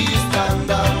 please stand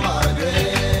down,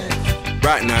 Margaret.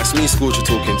 Right now, it's me, Scorcher,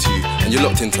 talking to you, and you're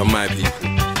locked into my people,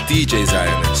 DJ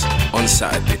Xioness, on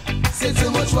Saturday. Say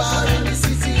too much war in the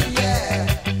city, yeah.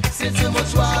 Say too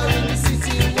much war in the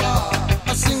city, war.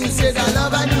 I sing, say that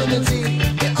love and unity,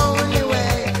 the only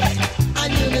way.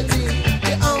 And unity,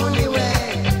 the only way.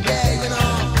 Yeah, you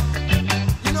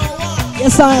know what?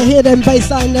 yes, I hear them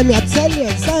bassline them, I tell you.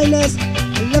 Xioness,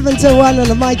 11 to 1 on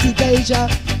the Mighty Deja.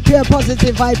 Pure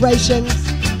positive vibrations.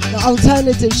 The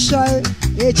alternative show.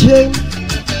 Here tune.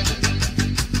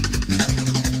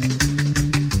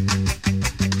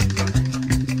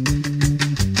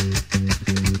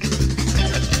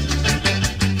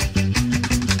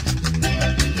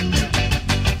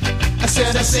 I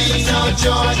said I see no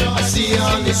joy, I see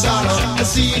only sorrow. I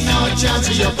see no chance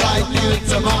of your bright new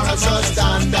tomorrow. So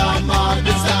stand down,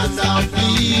 Margaret, stand down,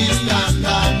 please stand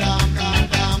down, down, down,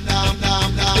 down, down,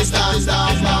 down, down. Stand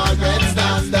down, Margaret,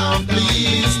 stand down,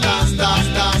 please stand down,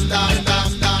 down, down, down,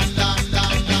 down, down,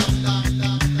 down, down,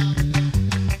 down, down.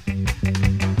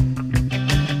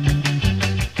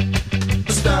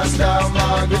 Stand down,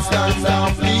 Margaret, stand down,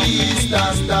 please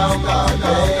stand down,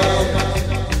 Margaret.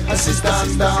 I say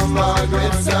stand down,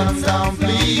 Margaret, stand down,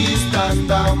 please stand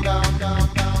down, down, down,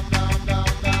 down, down, down,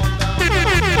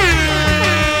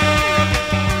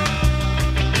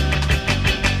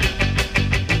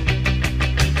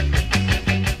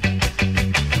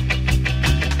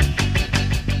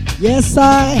 Yes,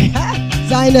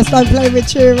 Xioness don't play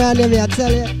with you around here, I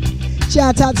tell you.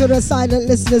 Shout out to the silent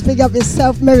listeners. Big up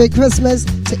yourself. Merry Christmas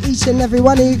to each and every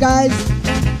one of you guys.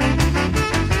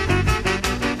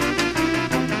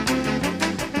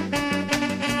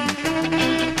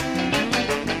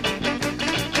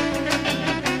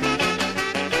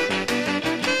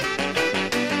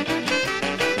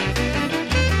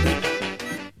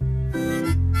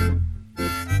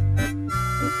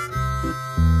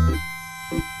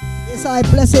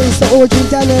 Blessings to Audrey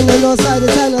Danner on the north side of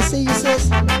town. I see you, sis.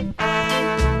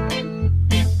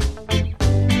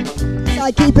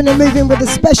 Start keeping it moving with the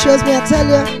specials, may I tell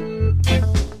you.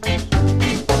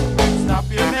 Stop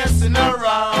your messing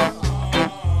around.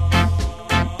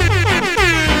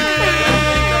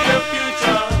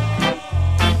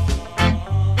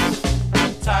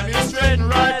 Time you straighten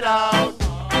right out.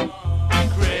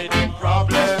 Creating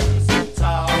problems in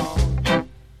town.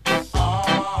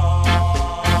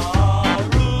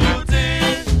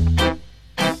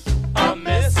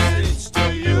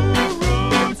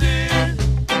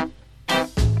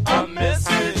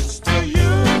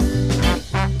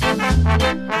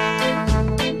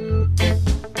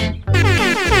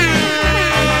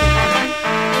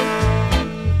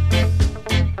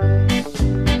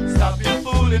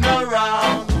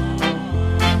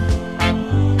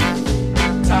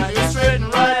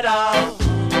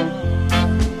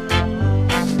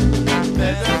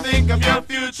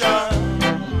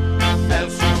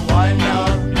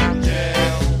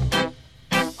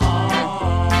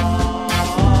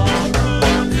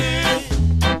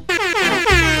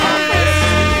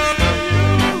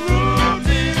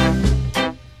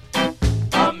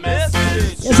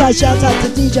 Shout out to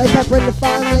DJ Pepper and the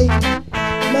family.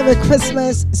 Merry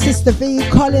Christmas, Sister V,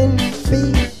 Colin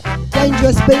B,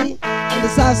 Dangerous B, on the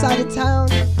south side of town.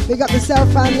 Big up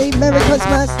yourself, family. Merry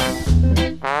Christmas.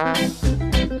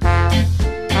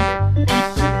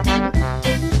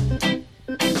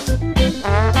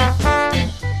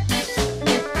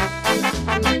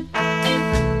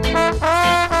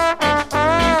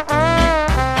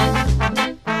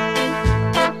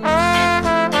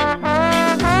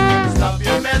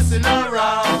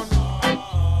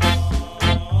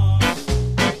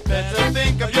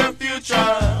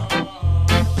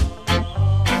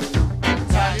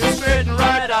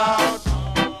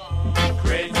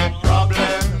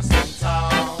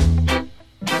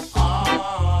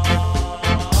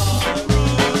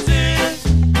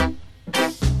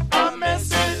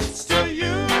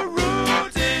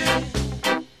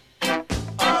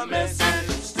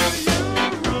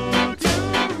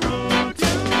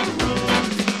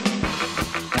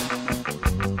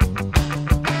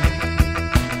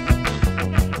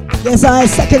 Yes, I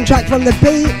second track from the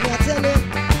beat. I tell you.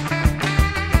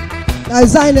 Now,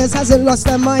 Xioness hasn't lost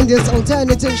their mind. This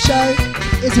alternative show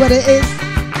is what it is.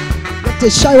 We have to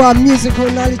show our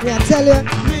musical knowledge. I tell you.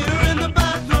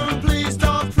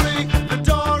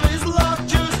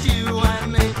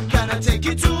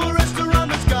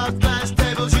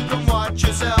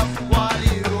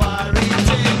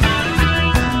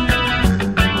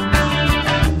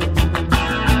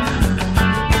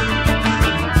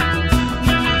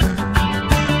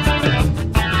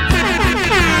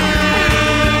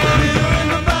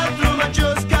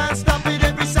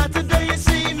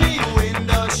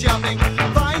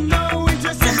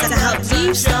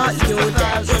 Start your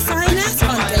day. It's Xioness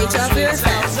on Deja Vu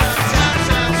FM.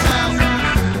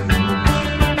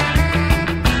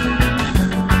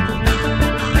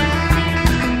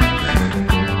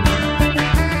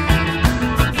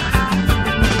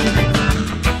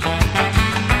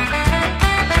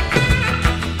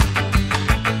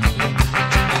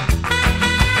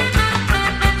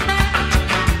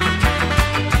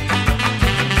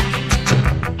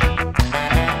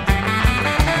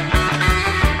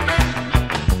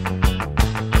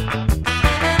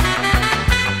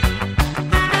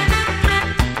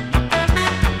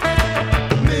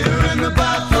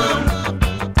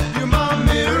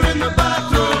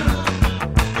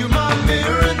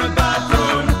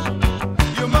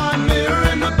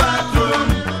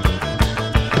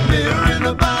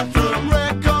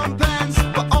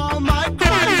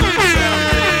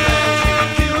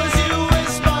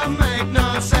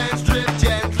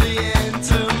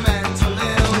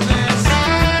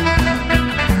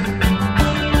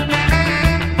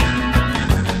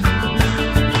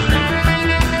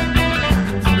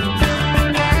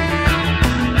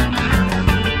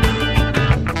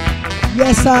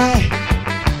 Yes,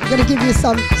 I'm gonna give you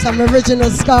some original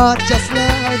ska just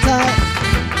now. Hold tight.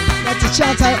 Like to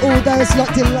shout out all those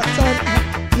locked in, locked on.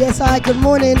 Yes, good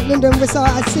morning, Lyndon Whistle.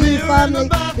 I see you, family.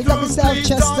 Big up yourself,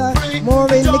 Chester,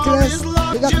 Maureen, Nicholas.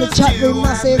 Big up the chat room,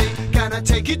 massive. Can I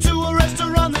take you to a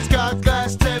restaurant that's got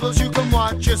glass tables? You can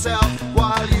watch yourself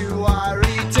while you are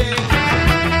eating.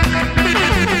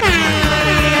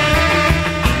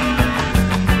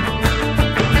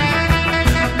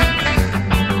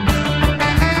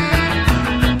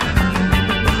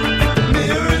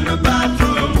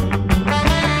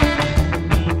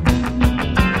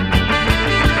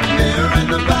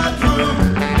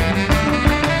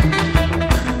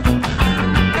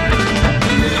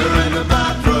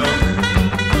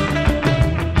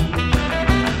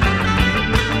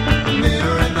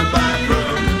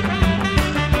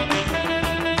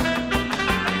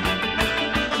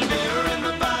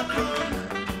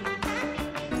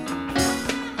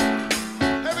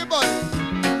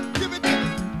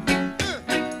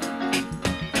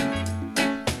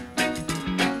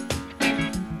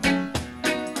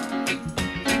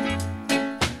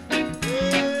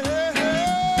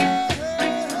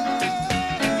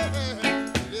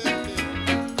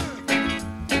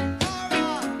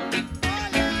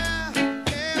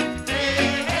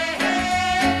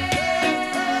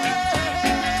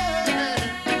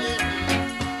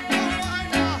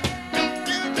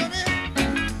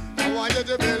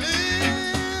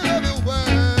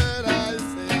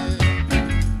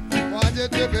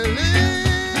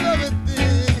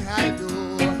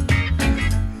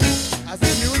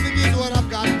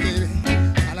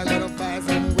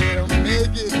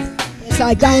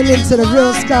 Going into the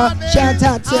real ska. Shout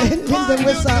out to Lyndon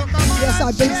Whistle. Yes,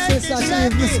 our big sister. I see you,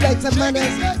 respect and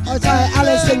manners. Hold tight,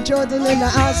 Alison Jordan in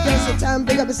the outskirts of town.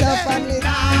 Big up yourself, family.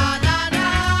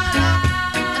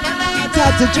 Shout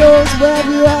out to Jules,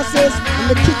 wherever you are, sis. In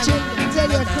the kitchen,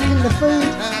 tell you cooking the food.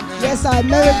 Yes,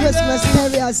 Merry Christmas,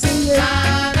 Terry. I see you.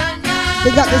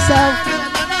 Big up yourself.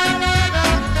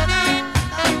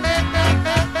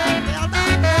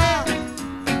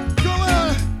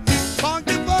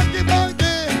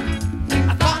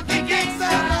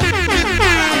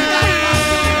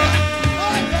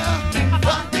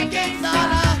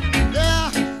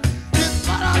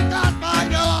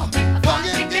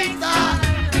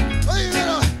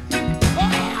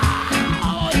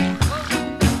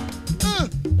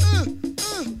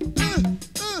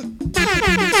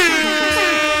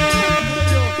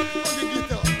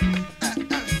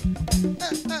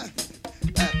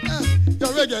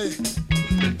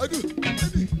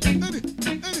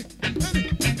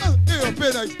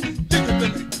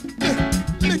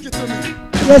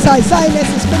 Yes,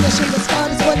 Xioness is finishing the scar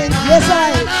this morning. Yes,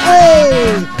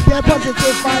 hey, pure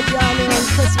positive vibe down here on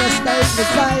Christmas Day for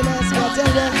Xioness. I'll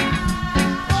tell you.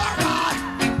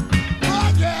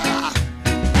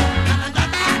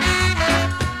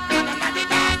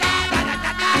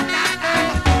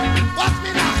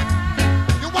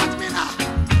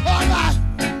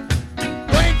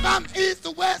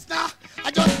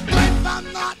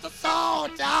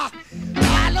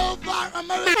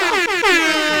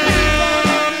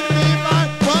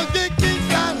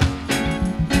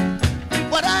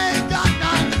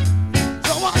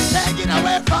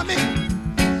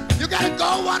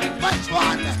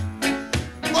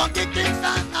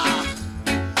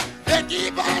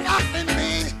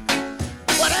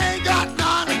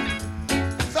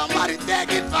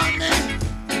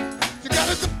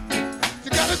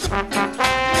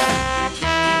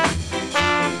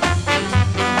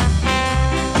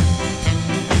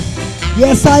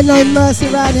 Yes, I know mercy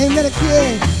around here, let it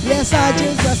clear. Yes, I do.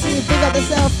 I see you big up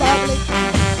yourself, family.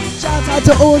 Shout out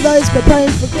to all those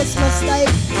preparing for Christmas Day,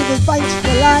 giving thanks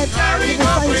for life, giving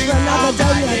thanks for another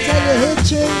day. I tell you, hit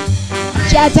tune.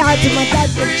 Shout out to my dad,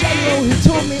 the general, who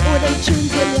taught me all them tunes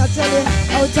in me. I tell you,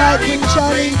 hold tight, Queen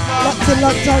Charlie,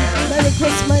 locked on. Merry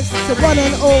Christmas to one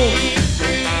and all.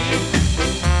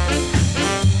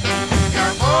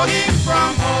 You're going from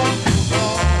home to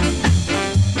home,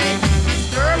 making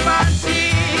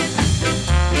disturbances.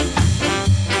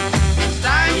 It's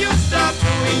time you stop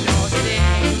doing those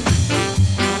things.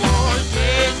 You old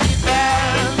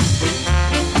Jezebel.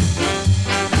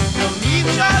 Your meat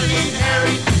shall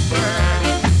inherit the world.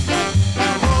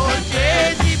 You old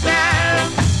Jezebel.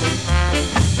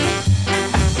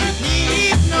 You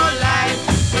need no light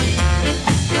to see.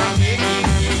 You're making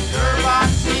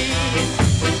disturbances.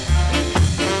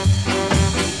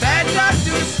 Better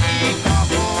to seek a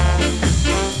home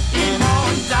in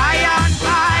Mount Zion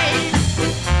high,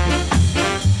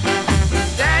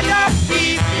 instead of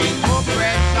keeping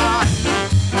oppression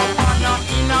upon an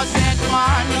innocent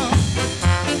man.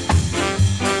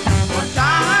 But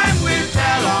time will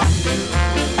tell on you,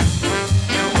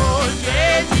 you old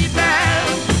Jezebel.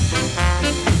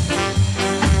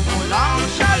 How long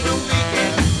shall the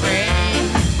wicked reign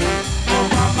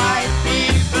over my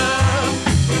people?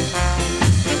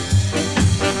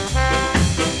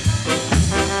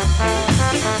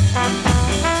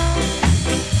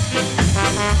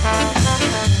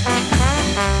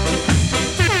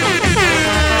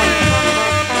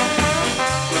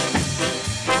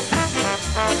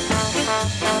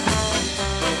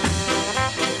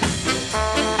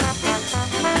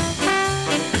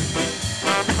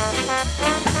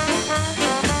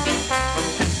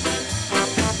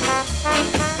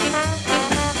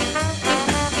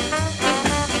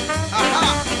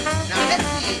 Aha! Now let's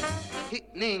see.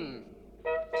 Hickning.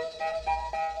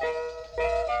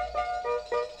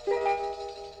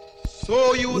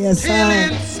 So you Yes, still sir.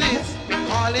 insist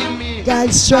calling me?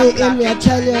 Going straight in me, I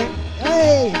tell you.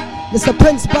 Hey, Mr.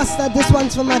 Prince Buster, this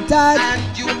one's for my dad.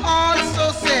 And you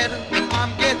also said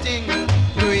I'm getting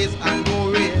praise and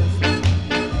no raise.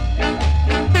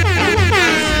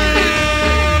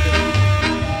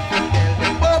 Tell the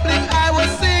public I was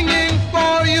singing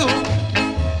for you,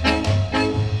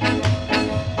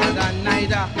 and I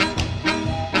neither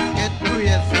get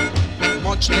praise,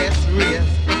 much less raise.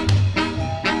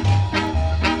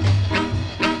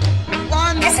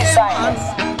 One This is day, Xioness.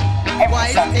 Every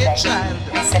twice a Saturday. child,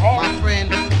 Listen in. my friend.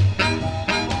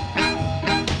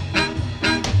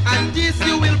 And this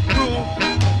you will prove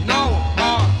now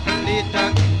or later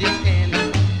in the end.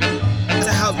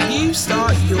 To help you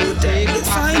start your day, it's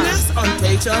Xioness on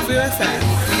Deja Vu FM.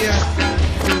 Yeah,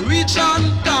 to reach on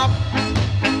top,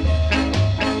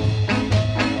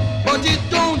 but it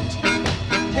don't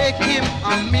take him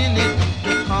a minute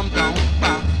to come down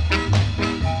back.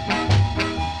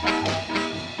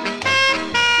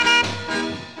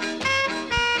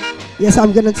 Yes,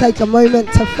 I'm going to take a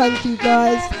moment to thank you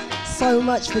guys so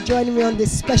much for joining me on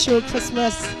this special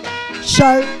Christmas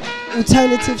show,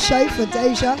 alternative show for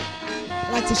Deja.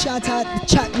 I'd like to shout out the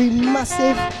chat room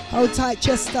massive, hold tight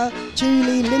Chester,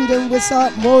 Julie, Lyndon,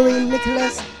 Wissart, Maureen,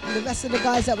 Nicholas, and the rest of the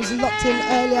guys that was locked in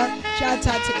earlier. Shout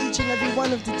out to each and every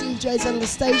one of the DJs on the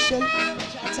station.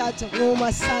 Shout out to all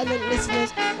my silent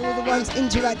listeners, all the ones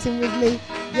interacting with me.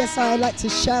 Yes, I'd like to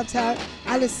shout out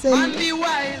Alison,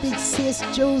 Big Sis,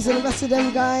 Jules, and the rest of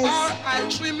them guys.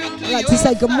 I'd like to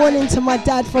say good morning to my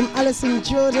dad from Alison,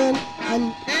 Jordan,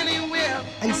 and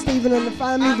Stephen and the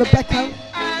family, Rebecca.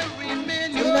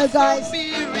 So you know, guys,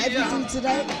 whatever you do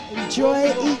today,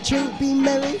 enjoy, eat, drink, be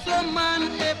merry.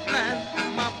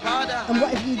 And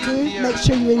whatever you do, make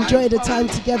sure you enjoy the time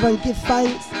together and give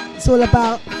thanks. It's all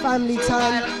about family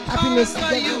time, happiness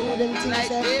together, all them things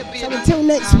there. So until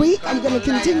next week, I'm going to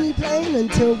continue playing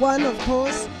until 1, of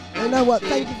course. You know what?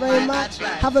 Thank you very much.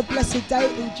 Have a blessed day.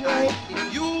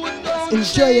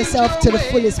 Enjoy yourself to the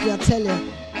fullest, I tell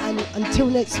you. And until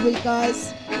next week,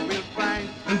 guys,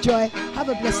 enjoy. Have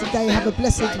a blessed day. Have a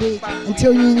blessed week.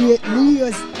 Until New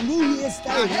Year's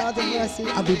Day, Lord of mercy,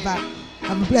 I'll be back.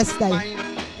 Have a blessed day.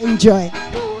 Enjoy.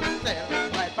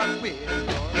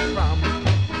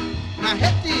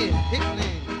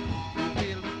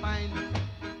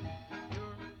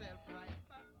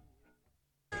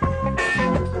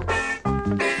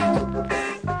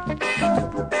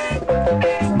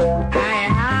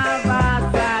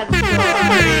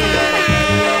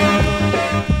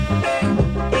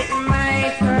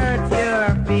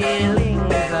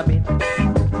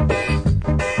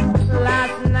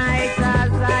 Last night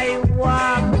as I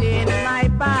walked in my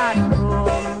back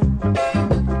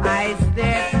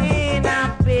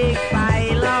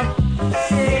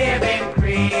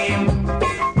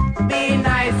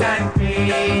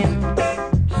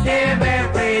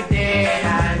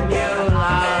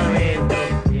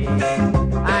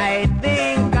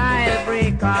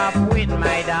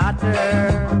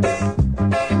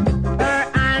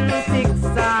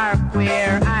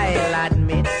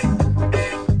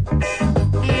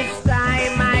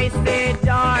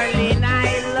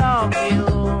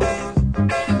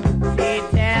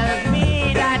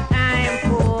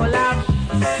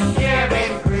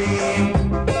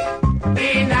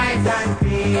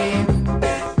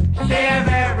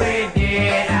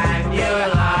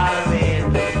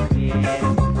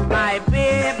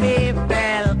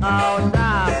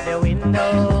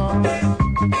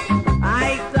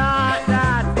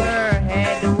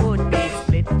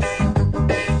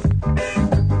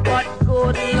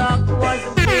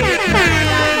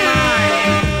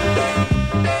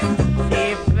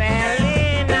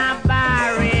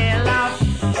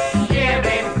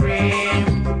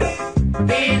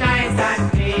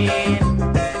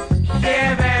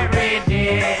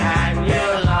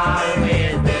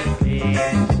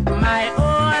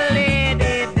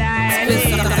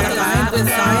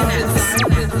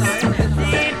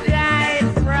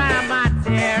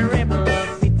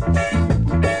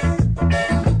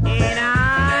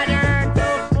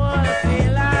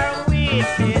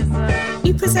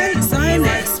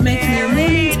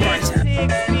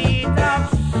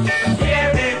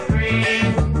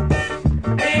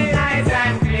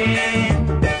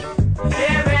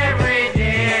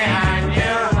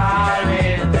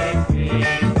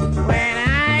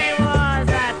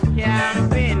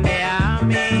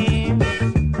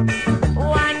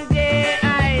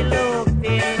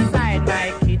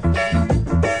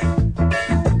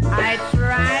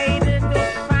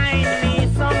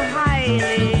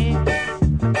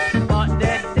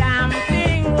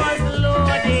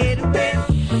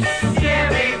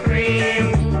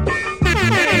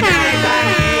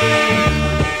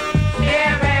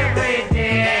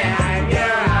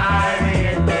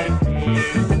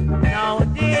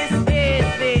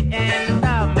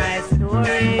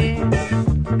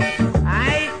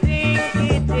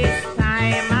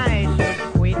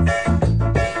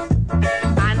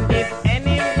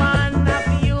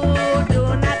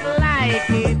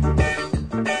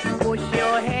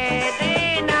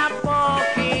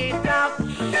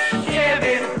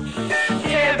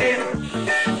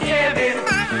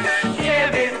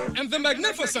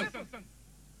magnificent.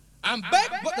 I'm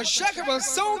back with the shack of a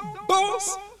soul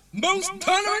boss, most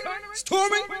tolerant,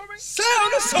 storming,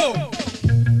 sound of soul.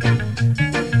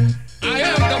 I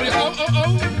am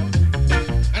W-O-O-O,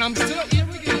 and I'm still here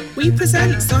again. We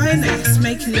present Xioness,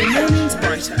 making your mornings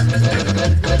brighter.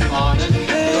 Good morning.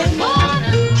 Good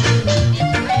morning.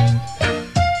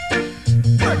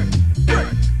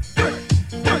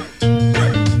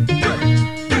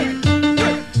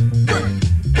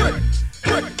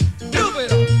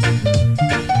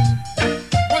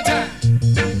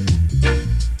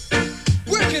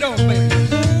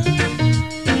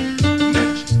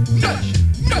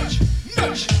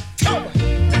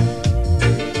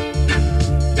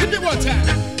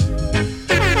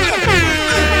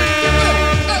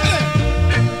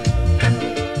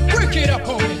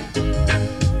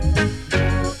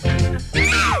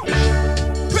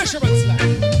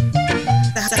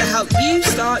 You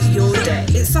start your day.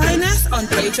 It's Xioness on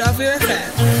Deja Vu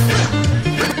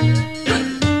FM.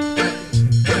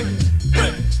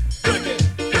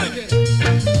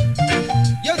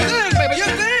 Your thing, baby, your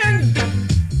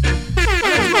thing.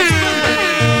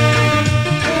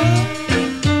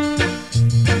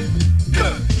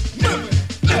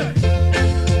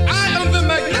 I am the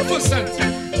magnificent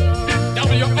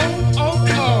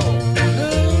W-O-O-O.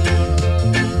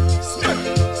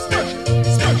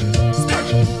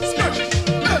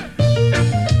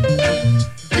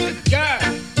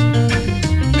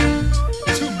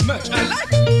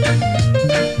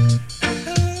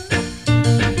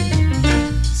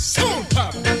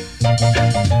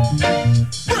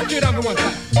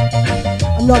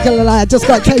 I'm not gonna lie, I just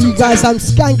gotta tell you guys I'm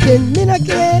skanking.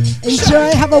 Minake,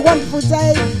 enjoy, have a wonderful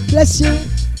day. Bless you.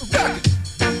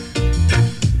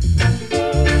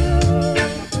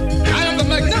 I am the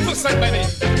magnificent, baby.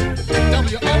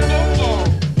 W-O-O-O.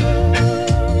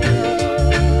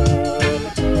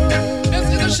 It's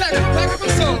in the shack of a pack of a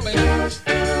soul, baby.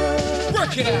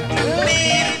 Work it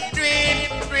out.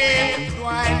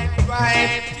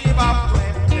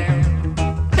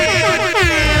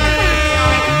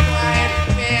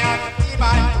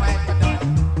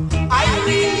 I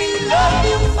really love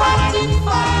you, fatty,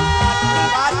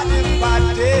 fatty,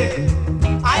 fatty.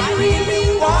 I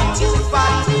really want you,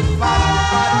 fatty,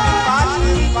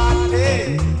 fatty,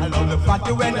 fatty. I love the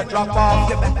fatty when you drop off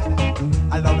your back.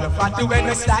 I love the fatty when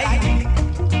you slide.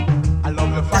 I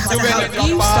love the fatty when you drop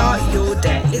You off. start your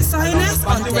day. It's Xioness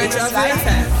on Deja Vu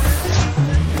FM.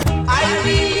 I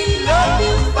really love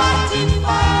you, fatty,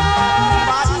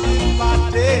 fatty,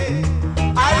 fatty.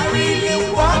 I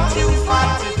really want you,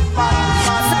 fatty,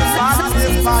 fatty, fatty.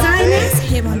 Xioness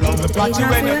here on I love the fatty Deja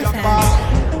when Vu you drop FM. off.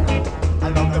 I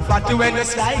love the fatty when you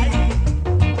slide.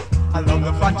 I love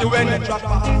the fatty when you drop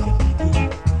off.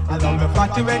 I love the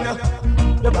fatty when you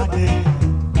your body.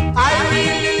 I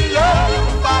really love you,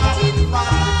 fatty,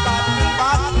 fatty,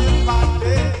 fatty,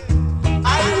 fatty.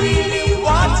 I really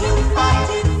want you,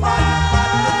 fatty,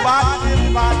 fatty, fatty,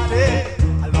 fatty.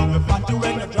 I love the fatty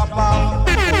when you drop off. I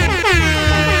love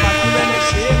the fatty when you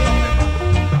shake up.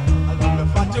 I love the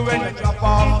fatty when you drop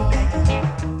off.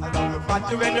 I love the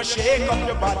fatty when you shake up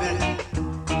your body.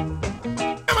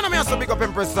 I'm here to big up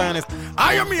Empress Xioness.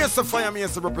 I am here to fire me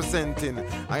representing.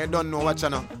 I don't know what you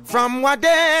know. From what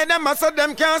day them a say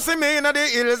them can't see me in the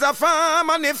hills of farm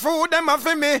and the food them a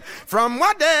for me. From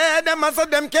what day them a say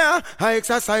them can't. I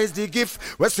exercise the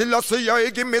gift. We still see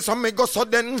you give me some me go so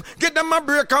then give them a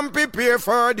break and prepare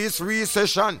for this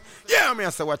recession. Yeah, I'm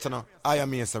here to what you know. I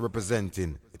am here to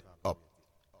representing.